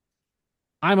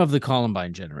 I'm of the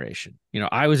Columbine generation.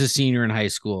 I was a senior in high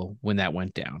school when that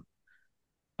went down.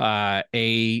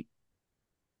 A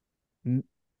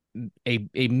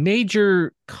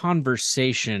major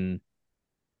conversation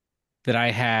that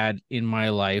I had in my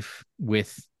life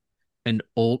with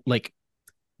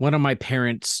one of my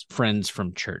parents' friends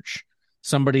from church,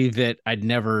 somebody that I'd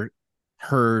never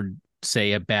heard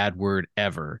say a bad word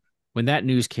ever. When that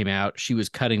news came out, she was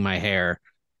cutting my hair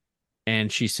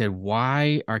and she said,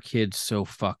 "Why are kids so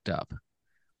fucked up?"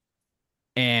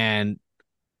 And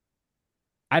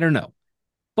I don't know,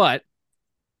 but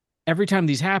every time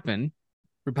these happen,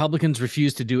 Republicans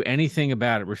refuse to do anything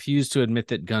about it, refuse to admit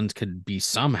that guns could be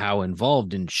somehow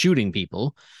involved in shooting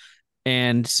people,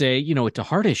 and say, it's a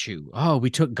heart issue. Oh, we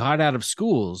took God out of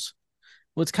schools.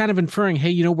 Well, it's kind of inferring,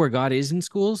 hey, where God is in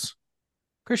schools?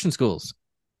 Christian schools.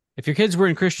 If your kids were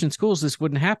in Christian schools, this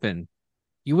wouldn't happen.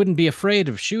 You wouldn't be afraid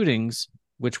of shootings,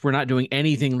 which we're not doing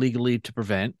anything legally to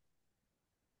prevent,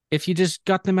 if you just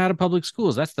got them out of public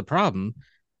schools. That's the problem.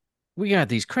 We got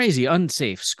these crazy,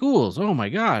 unsafe schools. Oh my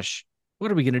gosh.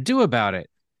 What are we going to do about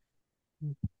it?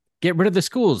 Get rid of the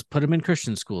schools, put them in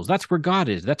Christian schools. That's where God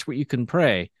is. That's where you can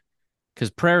pray.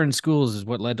 Because prayer in schools is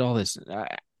what led to all this.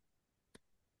 Right.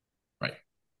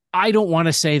 I don't want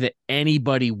to say that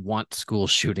anybody wants school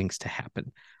shootings to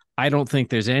happen. I don't think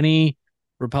there's any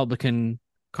Republican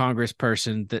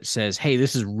congressperson that says, hey,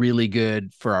 this is really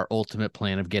good for our ultimate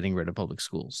plan of getting rid of public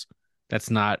schools. That's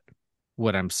not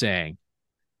what I'm saying.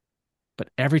 But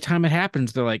every time it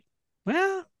happens, they're like,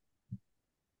 well,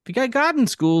 if you got God in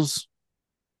schools,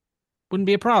 wouldn't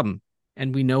be a problem.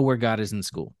 And we know where God is in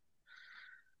school.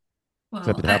 Well,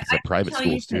 except it happens at private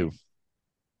schools too.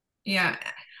 Yeah,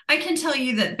 I can tell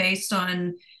you that based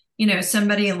on,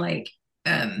 somebody like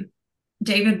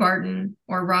David Barton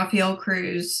or Rafael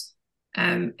Cruz,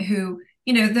 who,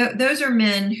 those are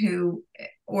men who,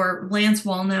 or Lance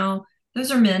Wallnau,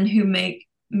 those are men who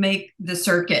make the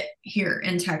circuit here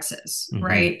in Texas, mm-hmm.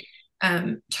 right?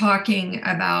 Talking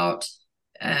about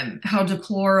how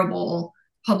deplorable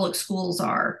public schools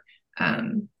are.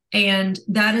 And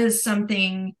that is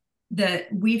something that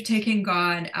we've taken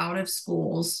God out of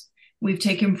schools. We've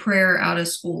taken prayer out of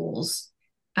schools.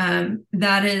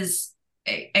 That is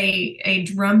a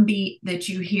drumbeat that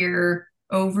you hear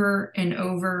over and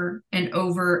over and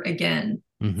over again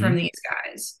mm-hmm. from these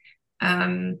guys.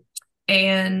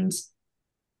 And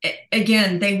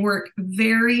again, they work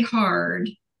very hard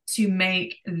to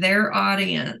make their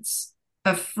audience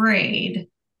afraid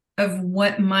of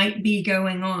what might be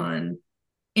going on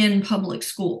in public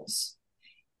schools.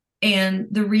 And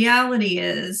the reality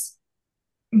is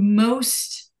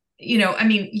most,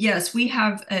 yes, we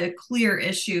have a clear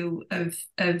issue of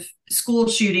school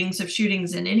shootings, of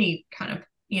shootings in any kind of,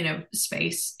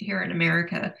 space here in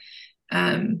America,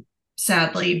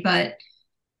 sadly. But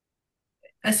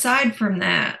aside from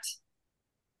that,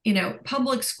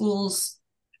 public schools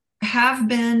have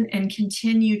been and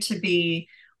continue to be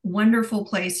wonderful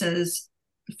places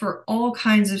for all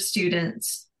kinds of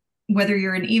students, whether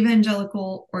you're an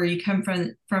evangelical or you come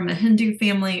from a Hindu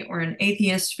family or an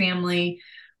atheist family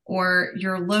or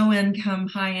you're low income,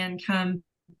 high income.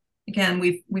 Again,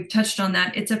 we've touched on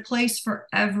that. It's a place for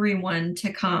everyone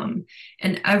to come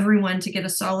and everyone to get a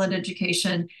solid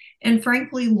education and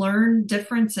frankly learn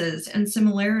differences and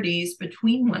similarities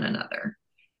between one another.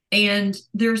 And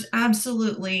there's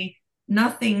absolutely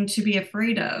nothing to be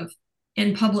afraid of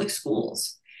in public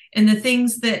schools. And the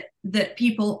things that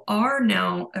people are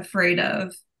now afraid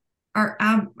of are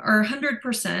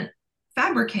 100%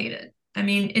 fabricated. I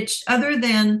mean, it's other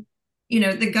than,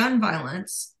 the gun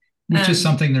violence, which is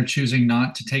something they're choosing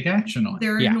not to take action on.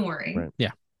 They're ignoring. Right.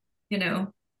 Yeah.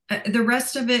 The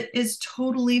rest of it is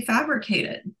totally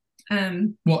fabricated.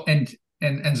 Well,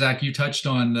 and Zach, you touched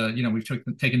on we've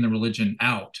taken the religion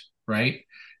out, right?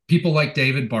 People like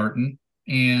David Barton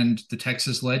and the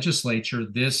Texas legislature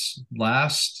this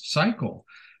last cycle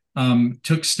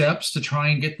took steps to try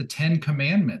and get the 10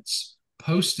 Commandments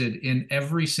posted in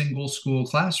every single school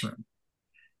classroom.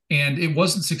 And it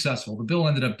wasn't successful. The bill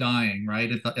ended up dying, right,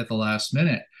 at the last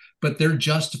minute. But their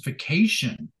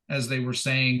justification, as they were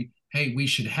saying, hey, we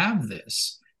should have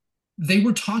this, they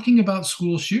were talking about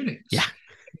school shootings. Yeah.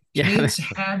 Kids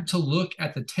had to look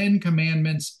at the 10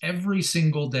 Commandments every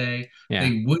single day. Yeah.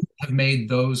 They wouldn't have made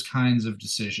those kinds of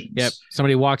decisions. Yep.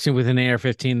 Somebody walks in with an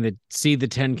AR-15 that see the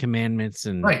 10 Commandments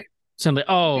and suddenly,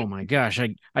 oh my gosh,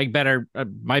 I better.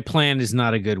 My plan is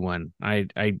not a good one.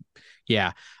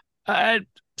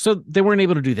 So they weren't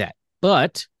able to do that.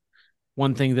 But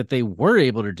one thing that they were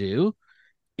able to do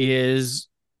is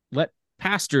let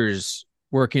pastors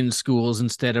work in schools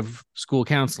instead of school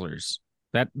counselors.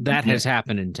 That has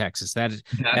happened in Texas. That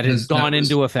has gone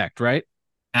into effect, right?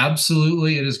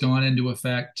 Absolutely. It has gone into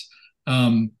effect.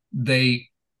 They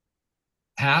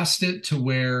passed it to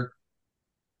where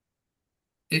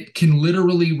it can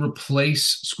literally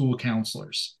replace school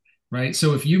counselors, right?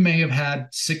 So if you may have had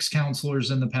 6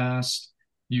 counselors in the past,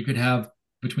 you could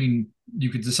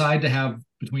decide to have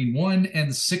between 1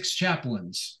 and 6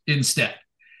 chaplains instead.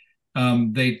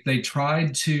 They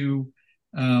tried to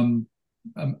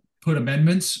put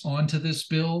amendments onto this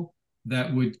bill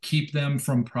that would keep them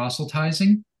from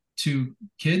proselytizing to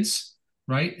kids,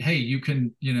 right? Hey, you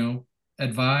can,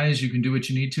 advise, you can do what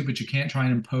you need to, but you can't try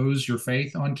and impose your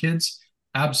faith on kids.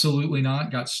 Absolutely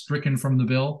not. Got stricken from the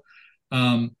bill.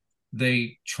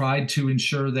 They tried to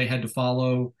ensure they had to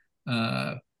follow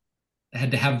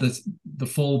had to have the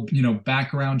full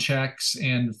background checks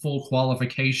and full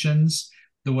qualifications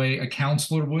the way a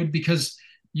counselor would, because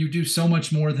you do so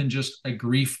much more than just a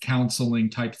grief counseling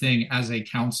type thing as a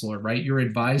counselor, right? You're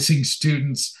advising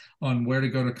students on where to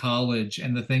go to college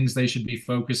and the things they should be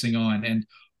focusing on and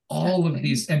all of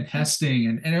these, and testing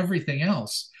and everything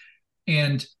else.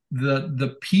 And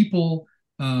the people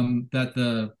I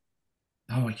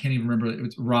can't even remember. It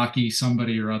was Rocky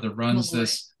somebody or other runs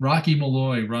this. Rocky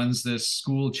Malloy runs this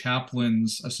school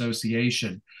chaplains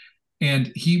association.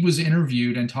 And he was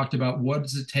interviewed and talked about what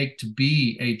does it take to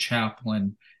be a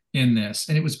chaplain in this.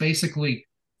 And it was basically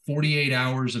 48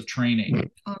 hours of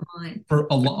training online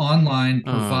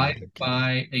provided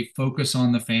by a Focus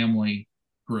on the Family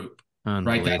group.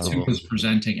 Right, that's who was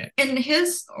presenting it. And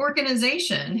his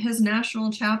organization, his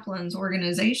National Chaplains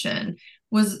organization,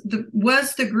 was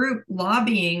the group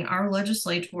lobbying our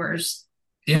legislators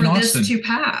for this to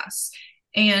pass.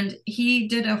 And he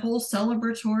did a whole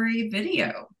celebratory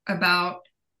video about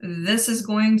this is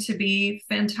going to be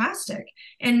fantastic.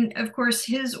 And of course,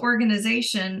 his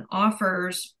organization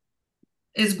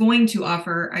is going to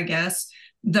offer, I guess,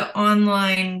 the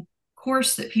online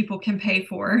course that people can pay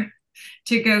for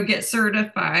to go get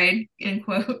certified, in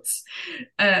quotes,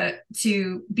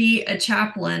 to be a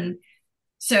chaplain.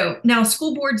 So now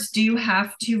school boards do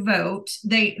have to vote.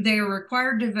 They are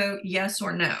required to vote yes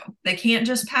or no. They can't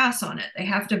just pass on it. They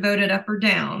have to vote it up or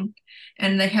down.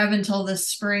 And they have until this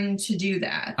spring to do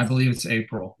that. I believe it's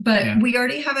April. But we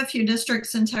already have a few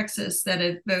districts in Texas that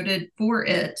have voted for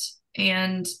it.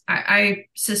 And I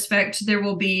suspect there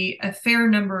will be a fair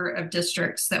number of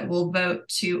districts that will vote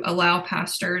to allow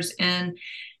pastors in.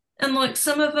 And look,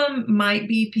 some of them might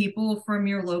be people from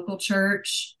your local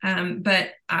church, but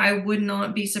I would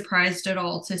not be surprised at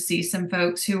all to see some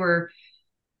folks who are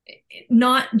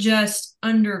not just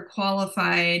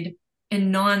underqualified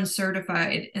and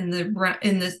non-certified in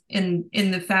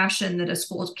the fashion that a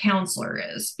school counselor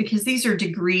is, because these are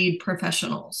degreed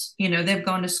professionals. They've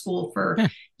gone to school for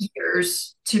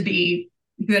years to be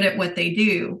good at what they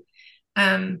do.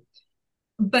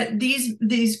 But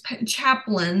these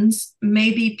chaplains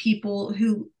may be people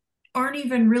who aren't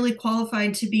even really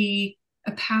qualified to be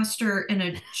a pastor in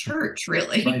a church,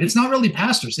 really. Right. It's not really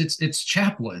pastors. It's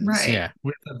chaplains, right? Yeah.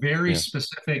 With a very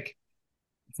specific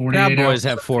 48 Cowboys hours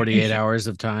have 48 hours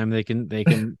of time they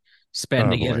can spend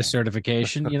Oh to get boy. a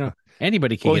certification.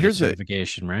 Anybody can Well, get a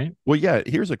certification, right?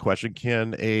 here's a question.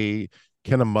 Can a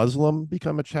Muslim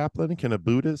become a chaplain? Can a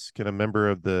Buddhist, can a member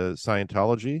of the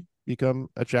Scientology become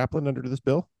a chaplain under this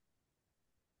bill?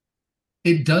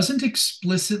 It doesn't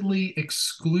explicitly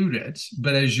exclude it,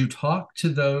 but as you talk to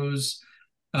those,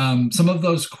 some of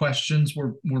those questions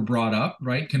were brought up,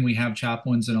 right? Can we have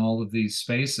chaplains in all of these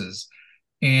spaces?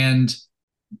 And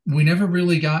we never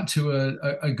really got to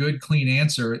a good, clean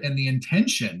answer. And the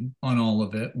intention on all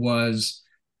of it was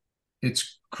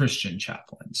it's Christian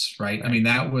chaplains, right? I mean,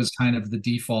 that was kind of the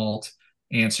default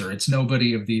answer. It's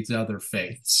nobody of these other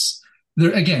faiths.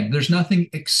 There's nothing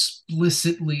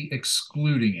explicitly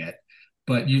excluding it,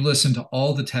 but you listen to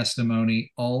all the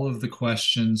testimony, all of the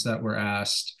questions that were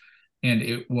asked, and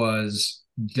it was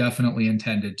definitely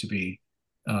intended to be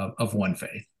of one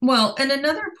faith. Well, and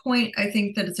another point I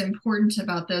think that is important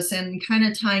about this, and kind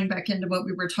of tying back into what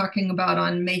we were talking about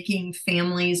on making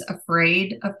families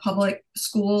afraid of public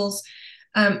schools,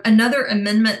 another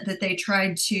amendment that they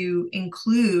tried to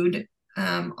include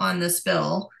on this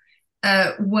bill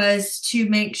was to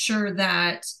make sure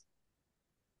that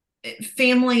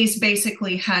families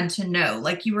basically had to know,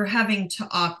 like you were having to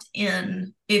opt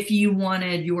in if you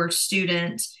wanted your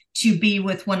student to be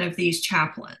with one of these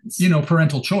chaplains.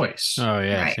 Parental choice. Oh,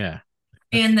 yes, right. Yeah.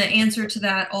 And the answer to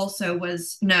that also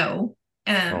was no.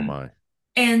 Oh my.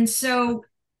 And so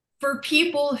for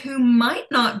people who might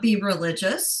not be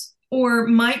religious or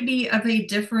might be of a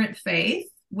different faith,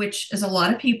 which is a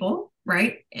lot of people,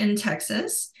 right, in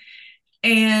Texas,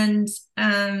 and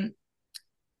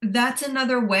that's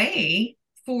another way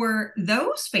for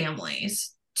those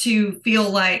families to feel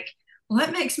like, well,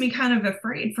 that makes me kind of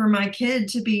afraid for my kid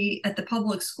to be at the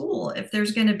public school if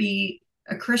there's going to be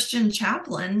a Christian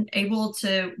chaplain able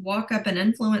to walk up and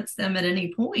influence them at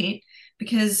any point,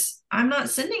 because I'm not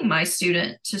sending my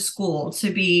student to school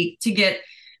to get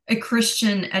a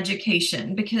Christian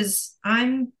education because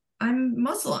I'm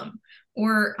Muslim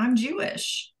or I'm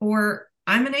Jewish or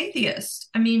I'm an atheist.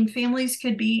 I mean, families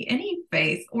could be any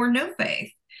faith or no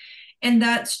faith. And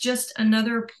that's just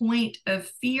another point of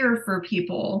fear for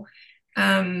people.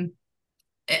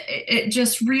 It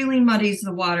just really muddies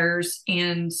the waters,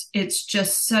 and it's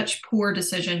just such poor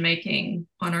decision making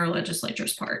on our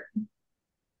legislature's part.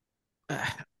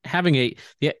 Having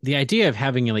the idea of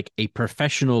having like a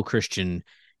professional Christian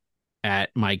at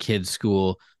my kid's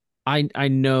school, I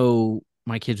know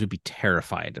my kids would be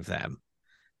terrified of them.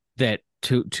 That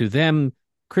to them,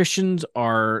 Christians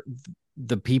are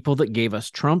the people that gave us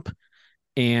Trump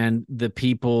and the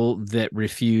people that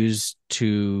refused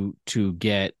to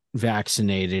get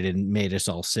vaccinated and made us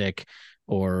all sick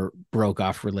or broke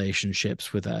off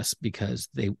relationships with us because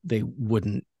they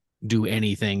wouldn't do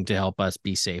anything to help us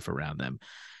be safe around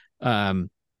them.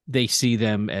 They see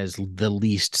them as the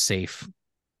least safe,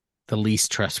 the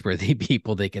least trustworthy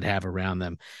people they could have around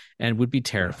them, and would be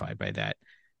terrified by that.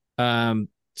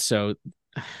 So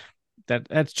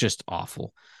that's just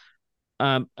awful.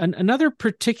 Another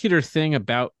particular thing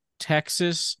about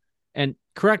Texas, and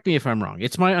correct me if I'm wrong,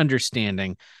 it's my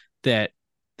understanding that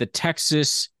the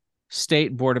Texas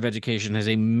State Board of Education has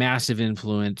a massive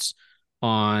influence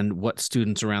on what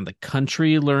students around the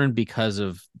country learn because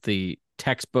of the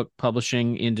textbook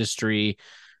publishing industry.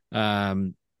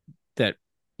 That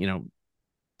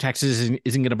Texas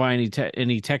isn't going to buy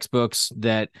any textbooks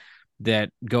that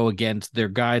go against their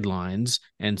guidelines,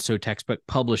 and so textbook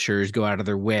publishers go out of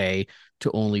their way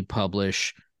to only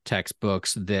publish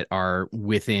textbooks that are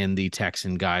within the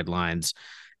Texan guidelines,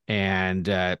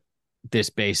 and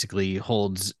this basically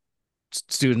holds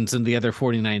students in the other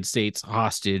 49 states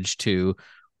hostage to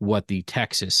what the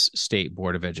Texas State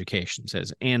Board of Education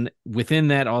says. And within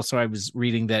that, also, I was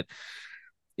reading that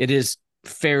it is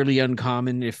fairly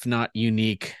uncommon, if not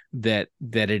unique, that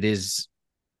it is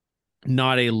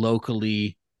not a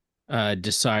locally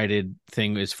decided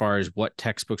thing as far as what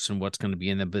textbooks and what's going to be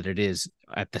in them, but it is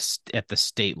at the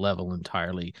state level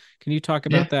entirely. Can you talk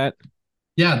about that?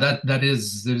 Yeah, that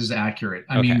is accurate.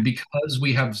 I mean, because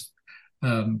we have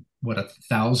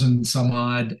 1,000 some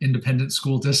odd independent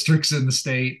school districts in the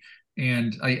state,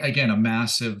 and again, a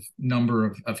massive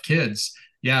number of kids.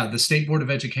 Yeah, the State Board of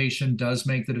Education does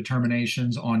make the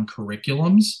determinations on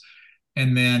curriculums,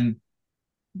 and then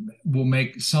will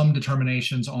make some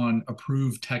determinations on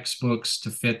approved textbooks to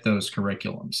fit those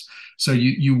curriculums. So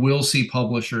you will see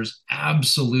publishers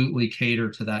absolutely cater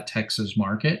to that Texas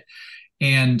market.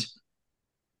 And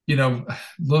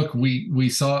look, we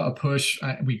saw a push.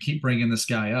 We keep bringing this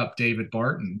guy up, David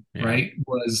Barton, right?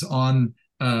 Was on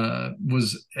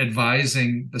was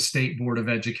advising the State Board of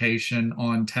Education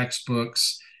on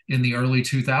textbooks in the early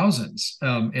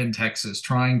 2000s in Texas,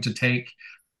 trying to take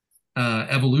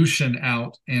evolution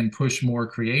out and push more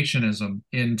creationism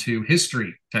into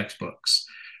history textbooks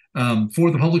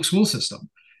for the public school system.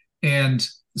 And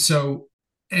so,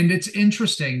 and it's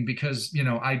interesting because,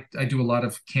 I do a lot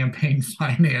of campaign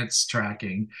finance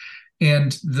tracking,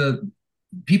 and the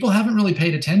people haven't really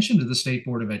paid attention to the State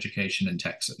Board of Education in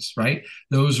Texas, right?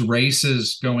 Those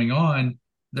races going on,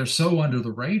 they're so under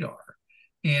the radar.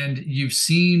 And you've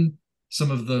seen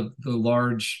some of the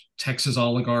large Texas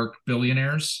oligarch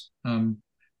billionaires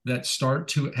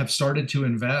that have started to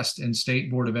invest in State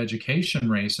Board of Education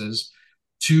races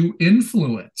to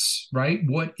influence, right?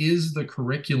 What is the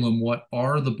curriculum? What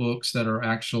are the books that are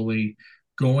actually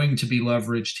going to be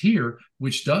leveraged here?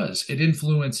 Which it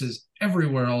influences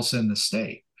everywhere else in the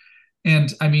state.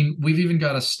 And I mean, we've even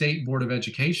got a State Board of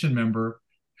Education member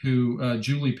who,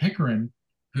 Julie Pickering,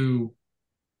 who,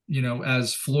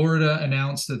 as Florida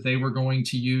announced that they were going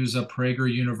to use a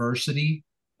Prager University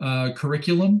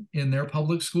curriculum in their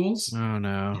public schools. Oh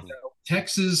no.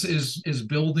 Texas is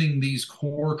building these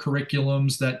core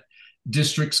curriculums that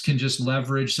districts can just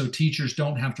leverage so teachers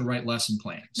don't have to write lesson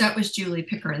plans. That was Julie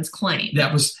Pickering's claim.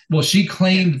 She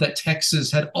claimed that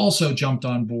Texas had also jumped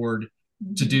on board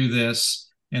to do this,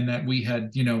 and that we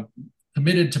had,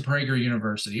 committed to Prager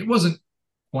University. It wasn't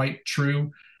quite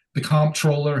true. The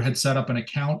comptroller had set up an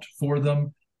account for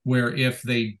them where if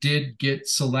they did get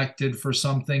selected for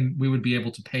something, we would be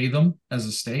able to pay them as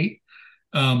a state,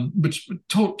 which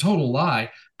total lie.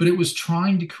 But it was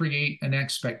trying to create an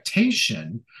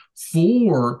expectation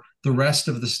for the rest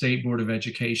of the State Board of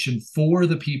Education, for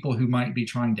the people who might be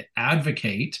trying to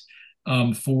advocate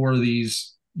for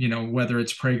these, whether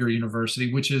it's Prager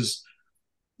University, which is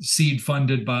seed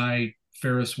funded by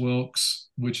Ferris Wilks,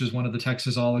 which is one of the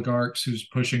Texas oligarchs who's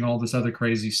pushing all this other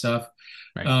crazy stuff.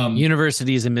 Right.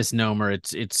 University is a misnomer.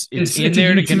 It's in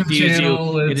there to confuse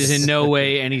you. It is in no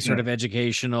way any sort of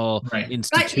educational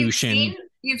institution. But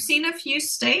you've seen a few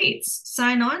states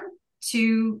sign on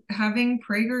to having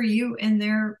PragerU in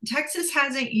there. Texas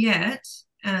hasn't yet.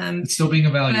 It's still being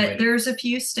evaluated. But there's a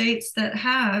few states that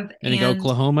have. I think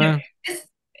Oklahoma.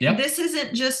 Yep. This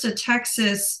isn't just a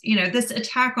Texas, this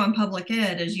attack on public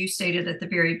ed, as you stated at the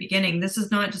very beginning. This is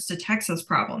not just a Texas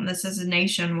problem. This is a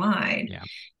nationwide. Yeah.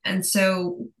 And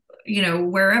so,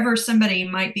 wherever somebody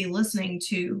might be listening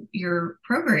to your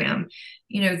program,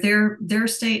 their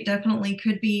state definitely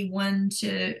could be one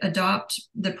to adopt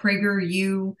the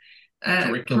PragerU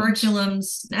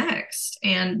curriculums next.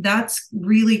 And that's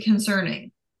really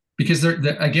concerning. Because they're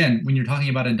again, when you're talking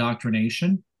about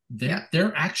indoctrination,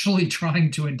 they're actually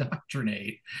trying to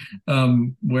indoctrinate,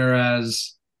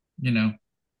 whereas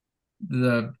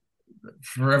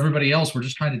for everybody else, we're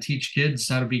just trying to teach kids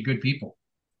how to be good people.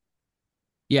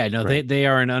 Yeah, no, right. They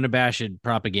are an unabashed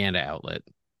propaganda outlet.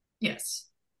 Yes,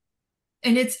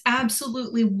 and it's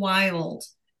absolutely wild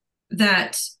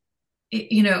that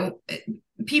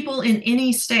people in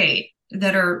any state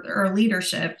that are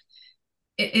leadership.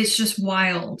 It's just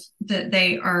wild that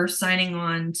they are signing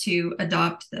on to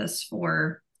adopt this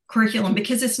for curriculum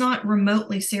because it's not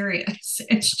remotely serious.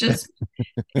 It's just,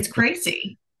 it's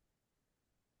crazy.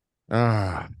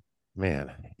 Man.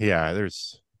 Yeah,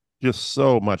 there's just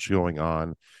so much going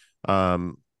on.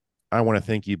 I want to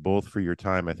thank you both for your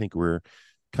time. I think we're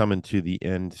coming to the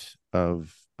end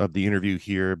of the interview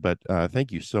here, but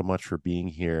thank you so much for being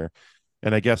here.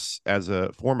 And I guess as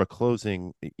a form of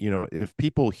closing, if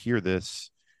people hear this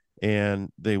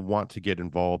and they want to get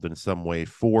involved in some way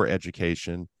for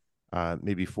education,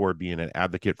 maybe for being an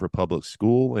advocate for public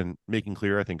school and making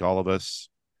clear, I think all of us,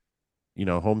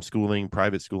 homeschooling,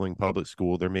 private schooling, public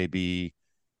school, there may be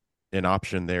an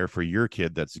option there for your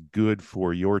kid that's good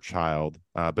for your child,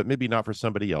 but maybe not for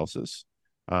somebody else's.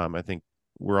 I think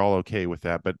we're all okay with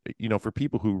that. But, for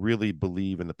people who really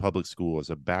believe in the public school as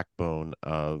a backbone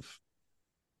of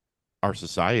our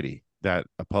society, that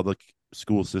a public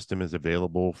school system is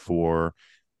available for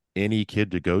any kid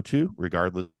to go to,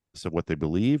 regardless of what they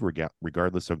believe,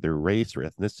 regardless of their race or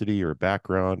ethnicity or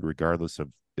background, regardless of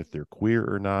if they're queer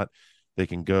or not, they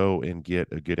can go and get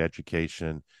a good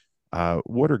education.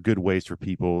 What are good ways for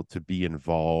people to be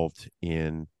involved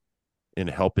in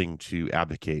helping to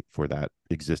advocate for that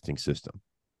existing system?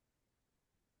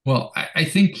 Well, I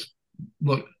think,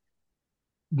 look,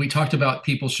 we talked about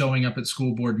people showing up at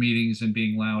school board meetings and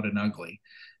being loud and ugly.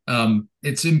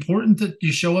 It's important that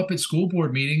you show up at school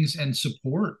board meetings and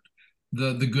support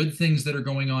the good things that are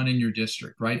going on in your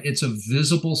district, right? It's a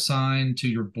visible sign to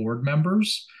your board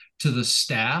members, to the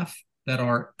staff, that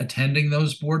are attending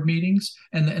those board meetings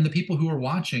and the people who are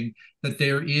watching, that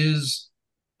there is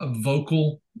a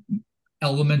vocal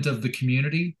element of the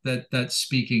community that's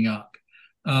speaking up.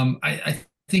 I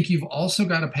think you've also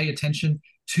got to pay attention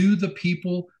to the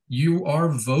people you are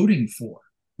voting for,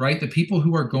 right? The people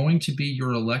who are going to be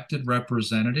your elected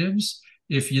representatives.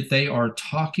 They are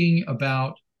talking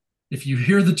about, if you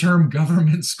hear the term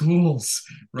government schools,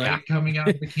 right, coming out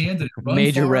of the candidate,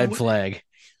 major red flag.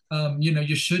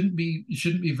 You shouldn't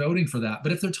be voting for that.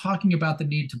 But if they're talking about the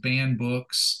need to ban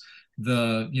books,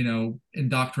 the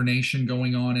indoctrination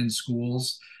going on in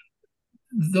schools,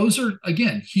 those are,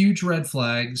 again, huge red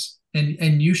flags,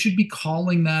 and you should be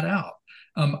calling that out.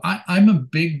 I'm a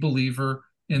big believer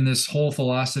in this whole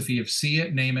philosophy of see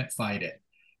it, name it, fight it,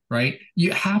 right?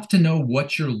 You have to know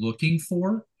what you're looking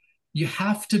for. You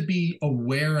have to be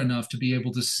aware enough to be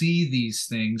able to see these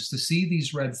things, to see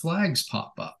these red flags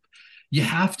pop up. You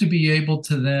have to be able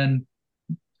to then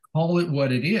call it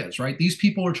what it is, right? These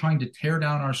people are trying to tear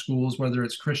down our schools, whether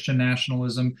it's Christian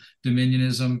nationalism,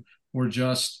 dominionism, or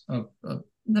just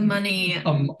the money,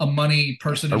 a money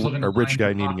person who's looking a rich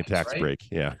guy needing pockets, a tax right? break.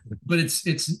 Yeah. But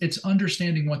it's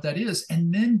understanding what that is,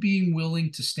 and then being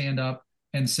willing to stand up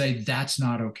and say that's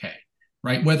not okay,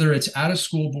 right? Whether it's at a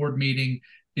school board meeting,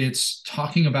 it's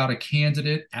talking about a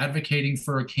candidate, advocating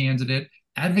for a candidate,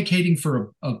 advocating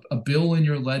for a bill in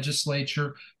your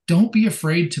legislature. Don't be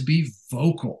afraid to be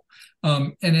vocal.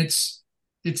 And it's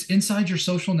inside your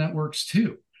social networks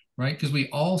too, right? Because we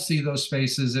all see those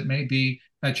spaces. It may be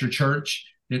at your church.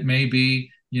 It may be,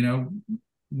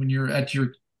 when you're at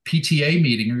your PTA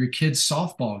meeting or your kid's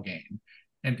softball game.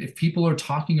 And if people are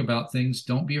talking about things,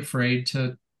 don't be afraid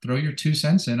to throw your 2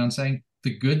 cents in on saying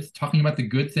talking about the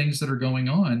good things that are going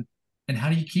on, and how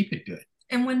do you keep it good?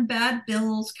 And when bad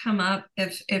bills come up,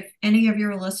 if any of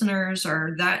your listeners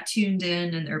are that tuned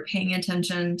in and they're paying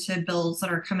attention to bills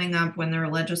that are coming up when their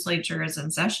legislature is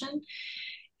in session,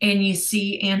 and you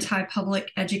see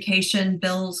anti-public education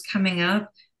bills coming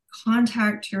up,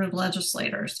 contact your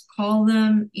legislators, call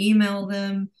them, email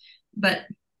them, but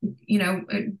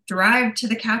drive to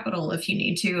the Capitol if you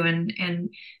need to,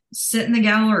 and sit in the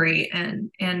gallery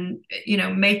and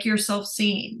make yourself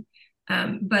seen.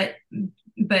 But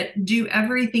do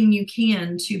everything you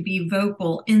can to be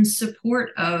vocal in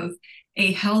support of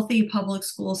a healthy public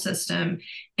school system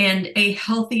and a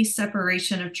healthy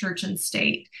separation of church and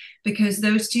state, because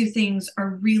those two things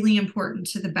are really important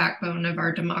to the backbone of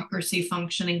our democracy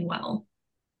functioning well.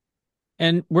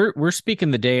 And we're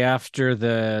speaking the day after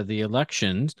the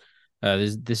elections.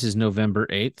 This is November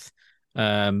 8th.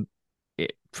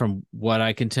 From what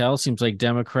I can tell, seems like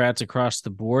Democrats across the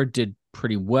board did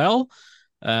pretty well.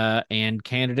 And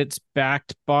candidates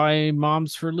backed by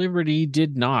Moms for Liberty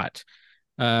did not.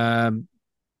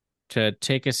 To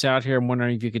take us out here, I'm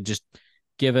wondering if you could just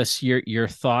give us your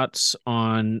thoughts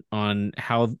on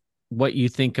what you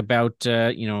think about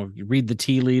you read the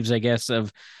tea leaves, I guess,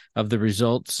 of the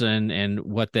results and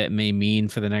what that may mean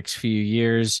for the next few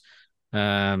years.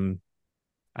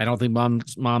 I don't think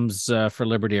Moms for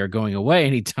Liberty are going away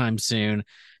anytime soon,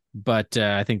 but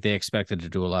I think they expected to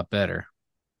do a lot better.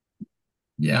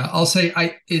 Yeah, I'll say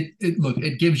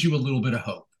it gives you a little bit of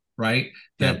hope, right?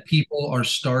 That people are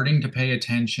starting to pay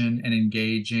attention and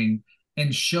engaging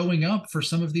and showing up for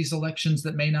some of these elections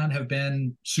that may not have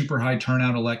been super high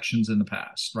turnout elections in the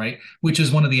past, right? Which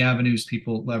is one of the avenues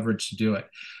people leverage to do it.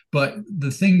 But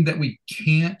the thing that we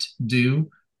can't do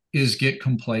is get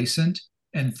complacent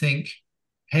and think,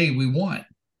 hey, we won,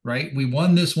 right? We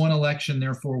won this one election,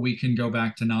 therefore we can go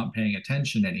back to not paying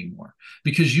attention anymore.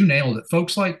 Because you nailed it.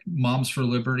 Folks like Moms for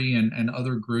Liberty and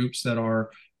other groups that are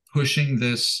pushing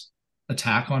this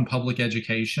attack on public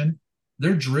education,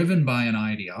 they're driven by an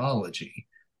ideology,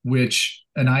 which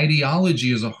an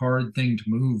ideology is a hard thing to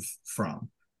move from,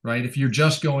 right? If you're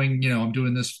just going, I'm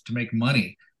doing this to make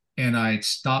money, and I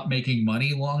stop making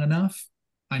money long enough,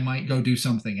 I might go do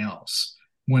something else.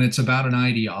 When it's about an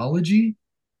ideology,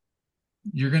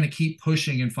 you're going to keep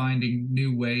pushing and finding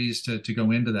new ways to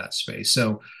go into that space.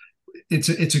 So it's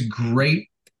a great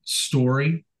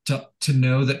story to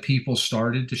know that people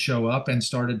started to show up and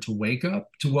started to wake up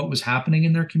to what was happening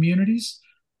in their communities,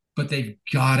 but they've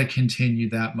got to continue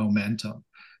that momentum,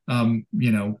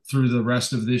 through the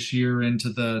rest of this year into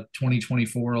the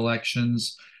 2024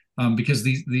 elections, because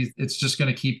these it's just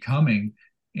going to keep coming.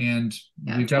 And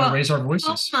we've got to raise our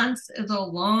voices. 12 months is a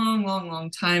long, long, long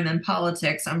time in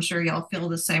politics. I'm sure y'all feel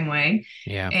the same way.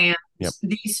 Yeah. And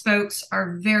these folks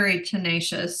are very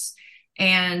tenacious,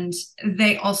 and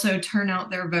they also turn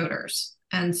out their voters.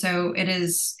 And so it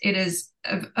is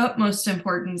of utmost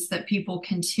importance that people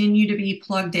continue to be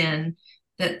plugged in,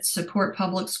 that support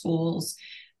public schools,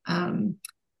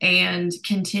 and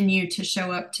continue to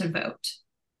show up to vote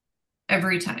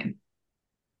every time.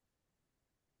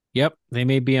 Yep, they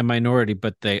may be a minority,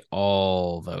 but they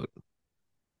all vote.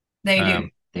 They do.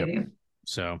 They do.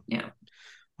 So, yeah.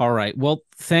 All right. Well,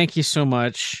 thank you so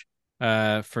much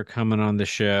for coming on the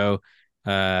show.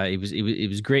 It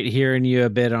was great hearing you a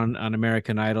bit on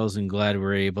American Idols, and glad we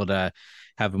were able to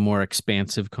have a more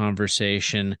expansive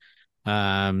conversation.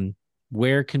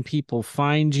 Where can people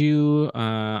find you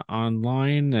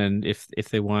online, and if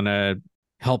they want to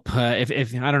help,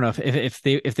 if I don't know if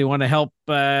they want to help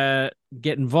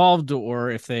get involved, or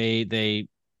if they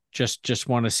just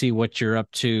want to see what you're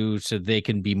up to so they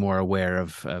can be more aware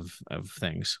of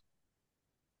things.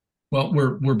 Well,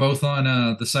 we're both on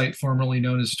the site formerly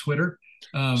known as Twitter.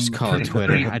 Just call it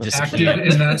Twitter. I just active can't.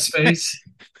 in that space.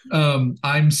 I'm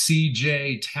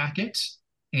CJ Tackett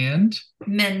and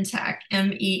Mentac,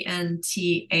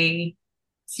 MENTACK.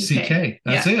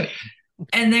 That's it.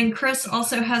 And then Chris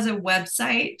also has a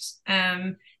website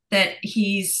that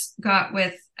he's got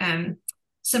with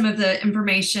some of the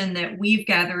information that we've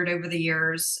gathered over the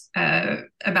years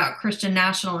about Christian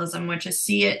nationalism, which is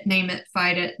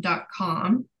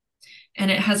seeitnameit.fightit.com. And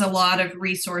it has a lot of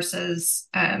resources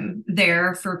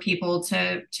there for people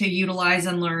to utilize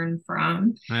and learn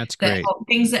from. That's great.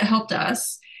 Things that helped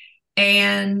us.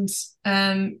 And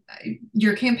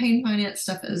your campaign finance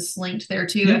stuff is linked there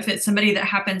too. Yeah. If it's somebody that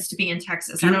happens to be in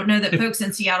Texas, I don't know that folks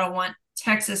in Seattle want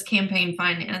Texas campaign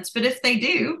finance, but if they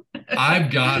do, I've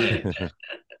got it.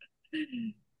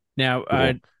 Now,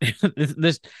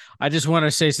 this I just want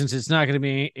to say, since it's not going to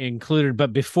be included,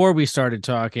 but before we started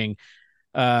talking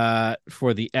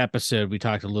for the episode, we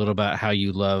talked a little about how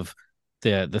you love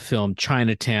the film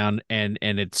Chinatown, and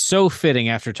it's so fitting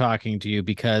after talking to you,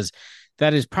 because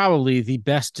that is probably the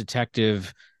best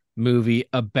detective movie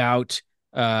about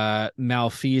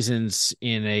malfeasance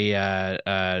in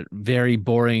a very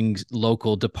boring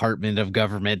local department of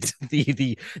government,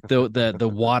 the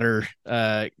water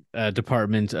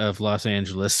department of Los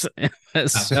Angeles.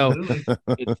 So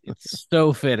it's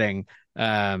so fitting.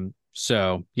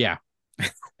 So yeah.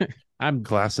 I'm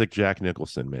classic Jack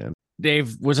Nicholson, man.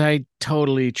 Dave, was I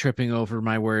totally tripping over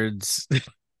my words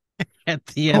at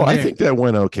the end? Oh, I think that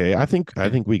went okay. I think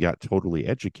we got totally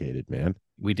educated, man.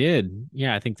 We did.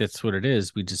 Yeah, I think that's what it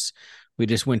is. We just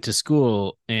went to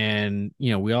school, and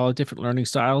we all have different learning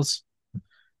styles.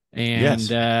 And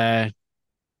yes.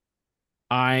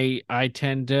 I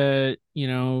tend to,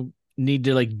 need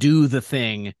to do the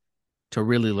thing to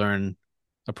really learn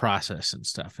a process and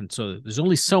stuff. And so there's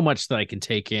only so much that I can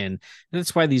take in. And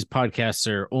that's why these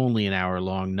podcasts are only an hour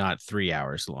long, not 3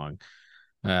 hours long.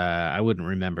 I wouldn't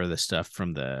remember the stuff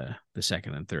from the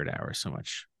second and third hour so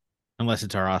much, unless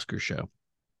it's our Oscar show.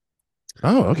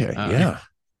 Oh, okay. Yeah.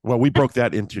 Well, we broke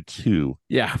that into 2.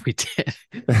 Yeah, we did.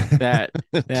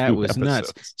 That was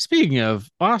nuts. Speaking of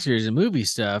Oscars and movie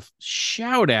stuff,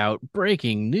 shout out,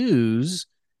 breaking news.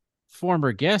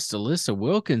 Former guest Alyssa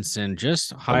Wilkinson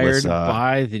just hired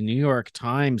by the New York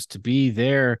Times to be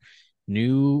their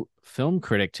new film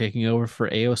critic, taking over for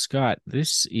A.O. Scott.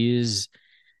 This is,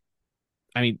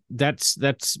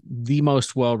 that's the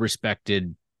most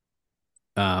well-respected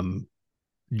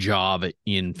job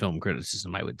in film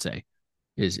criticism, I would say,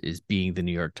 is being the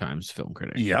New York Times film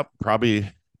critic. Yep,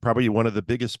 probably one of the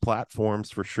biggest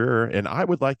platforms for sure. And I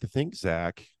would like to think,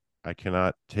 Zach, I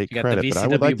cannot take credit, but I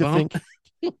would like to think.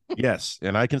 Yes,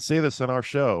 and I can say this on our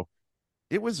show.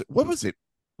 It was, what was it?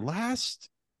 It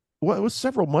was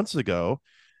several months ago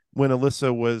when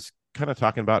Alyssa was kind of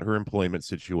talking about her employment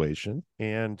situation,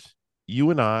 and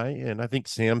you and I think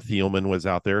Sam Thielman was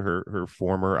out there, her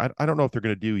former, I don't know if they're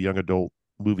going to do young adult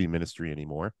movie ministry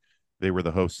anymore. They were the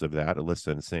hosts of that, Alyssa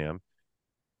and Sam.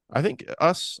 I think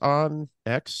us on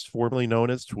X, formerly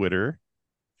known as Twitter,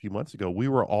 a few months ago, we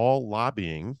were all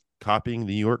copying the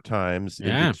New York Times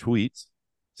into tweets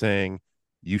saying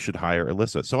you should hire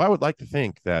Alyssa. So I would like to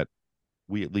think that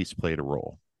we at least played a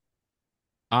role.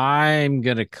 I'm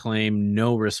going to claim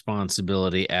no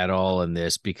responsibility at all in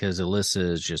this, because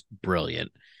Alyssa is just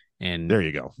brilliant, and there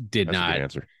you go. Did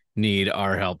not need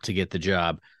our help to get the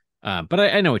job. But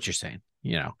I know what you're saying,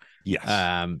 Yes.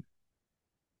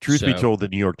 Truth be told, the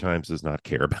New York Times does not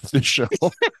care about this show.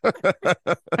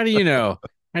 How do you know?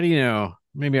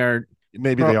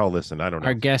 Maybe they all listen. I don't know.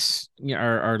 Our guests,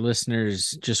 our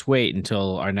listeners, just wait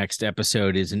until our next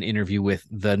episode is an interview with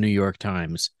the New York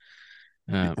Times.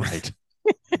 Right.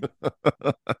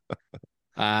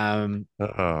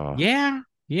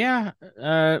 Yeah.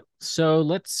 So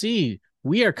let's see.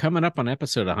 We are coming up on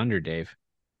episode 100, Dave.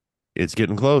 It's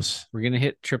getting close. We're gonna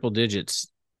hit triple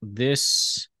digits.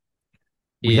 This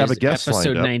We have a guest lined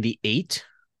episode up. 98.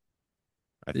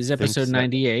 This is episode so.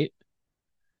 98.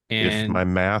 And if my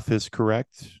math is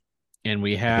correct. And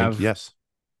we have yes,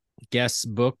 guests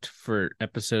booked for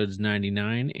episodes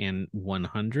 99 and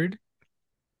 100.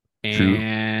 True.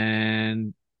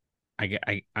 And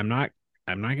I'm not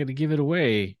going to give it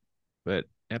away, but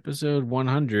episode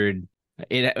 100,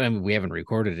 we haven't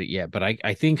recorded it yet, but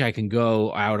I think I can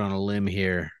go out on a limb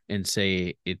here and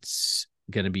say it's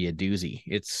going to be a doozy.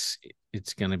 It's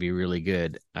going to be really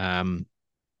good.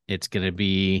 It's going to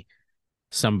be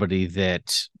somebody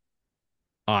that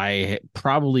I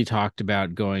probably talked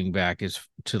about going back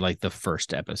to like the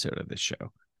first episode of this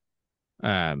show.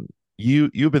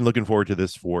 You've been looking forward to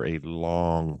this for a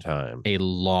long time.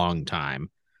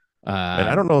 And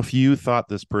I don't know if you thought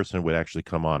this person would actually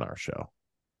come on our show.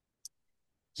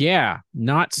 Yeah,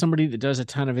 not somebody that does a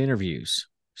ton of interviews.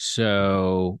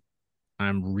 So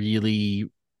I'm really,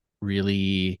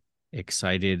 really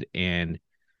excited and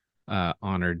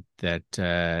honored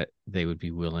that they would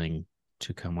be willing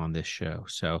to come on this show.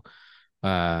 So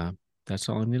that's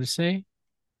all I'm going to say.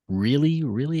 Really,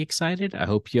 really excited. I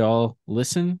hope y'all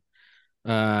listen.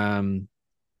 It's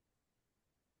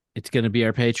going to be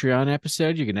our Patreon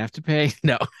episode. You're going to have to pay.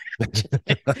 No.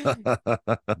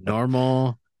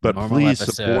 normal please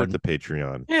episode. Support the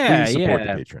Patreon. Yeah, please support the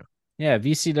Patreon. Yeah,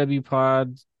 VCW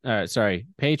pod.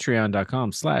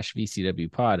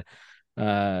 Patreon.com/VCW pod.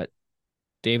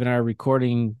 Dave and I are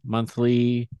recording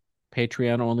monthly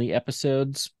Patreon only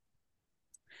episodes.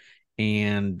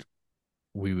 And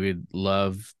we would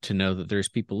love to know that there's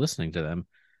people listening to them.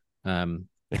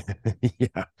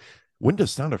 Yeah. When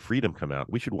does Sound of Freedom come out?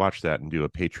 We should watch that and do a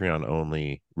Patreon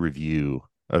only review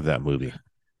of that movie.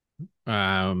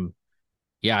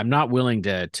 Yeah, I'm not willing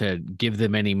to give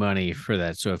them any money for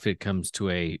that. So if it comes to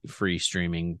a free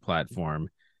streaming platform,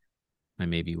 I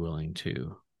may be willing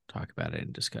to talk about it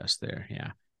and discuss there.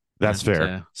 Yeah. That's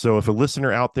fair. So if a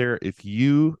listener out there, if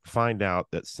you find out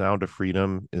that Sound of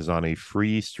Freedom is on a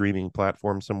free streaming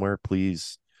platform somewhere,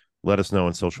 please let us know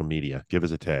on social media. Give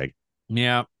us a tag.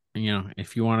 Yeah.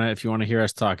 If you want to hear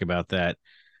us talk about that,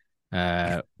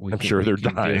 I'm sure they're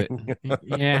dying.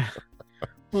 Yeah.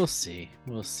 We'll see.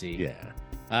 Yeah.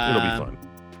 It'll be fun.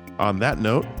 On that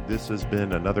note, this has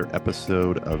been another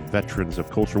episode of Veterans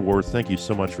of Culture Wars. Thank you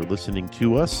so much for listening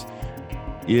to us.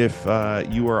 If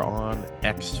you are on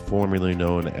X, formerly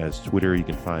known as Twitter, you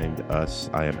can find us.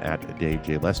 I am at Dave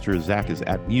J. Lester. Zach is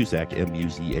at Muzak,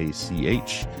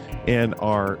 M-U-Z-A-C-H. And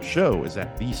our show is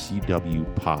at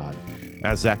VCW Pod.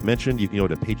 As Zach mentioned, you can go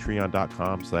to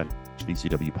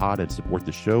patreon.com/VCW Pod and support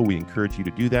the show. We encourage you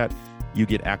to do that. You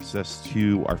get access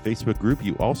to our Facebook group.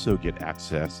 You also get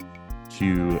access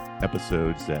to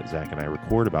episodes that Zach and I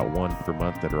record, about one per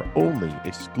month, that are only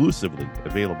exclusively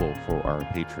available for our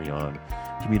Patreon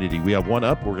community. We have one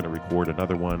up. We're going to record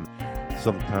another one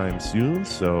sometime soon.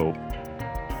 So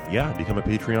yeah, become a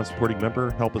Patreon supporting member.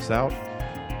 Help us out.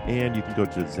 And you can go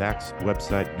to Zach's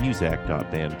website,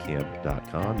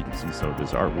 muzak.bandcamp.com. You can see some of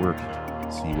his artwork,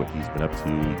 see what he's been up to.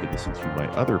 You can listen to my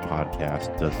other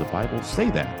podcast, Does the Bible Say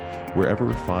That?,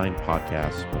 wherever fine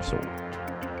podcasts are sold.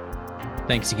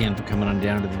 Thanks again for coming on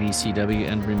down to the VCW.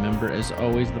 And remember, as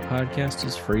always, the podcast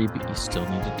is free, but you still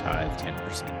need to tithe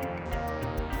 10%.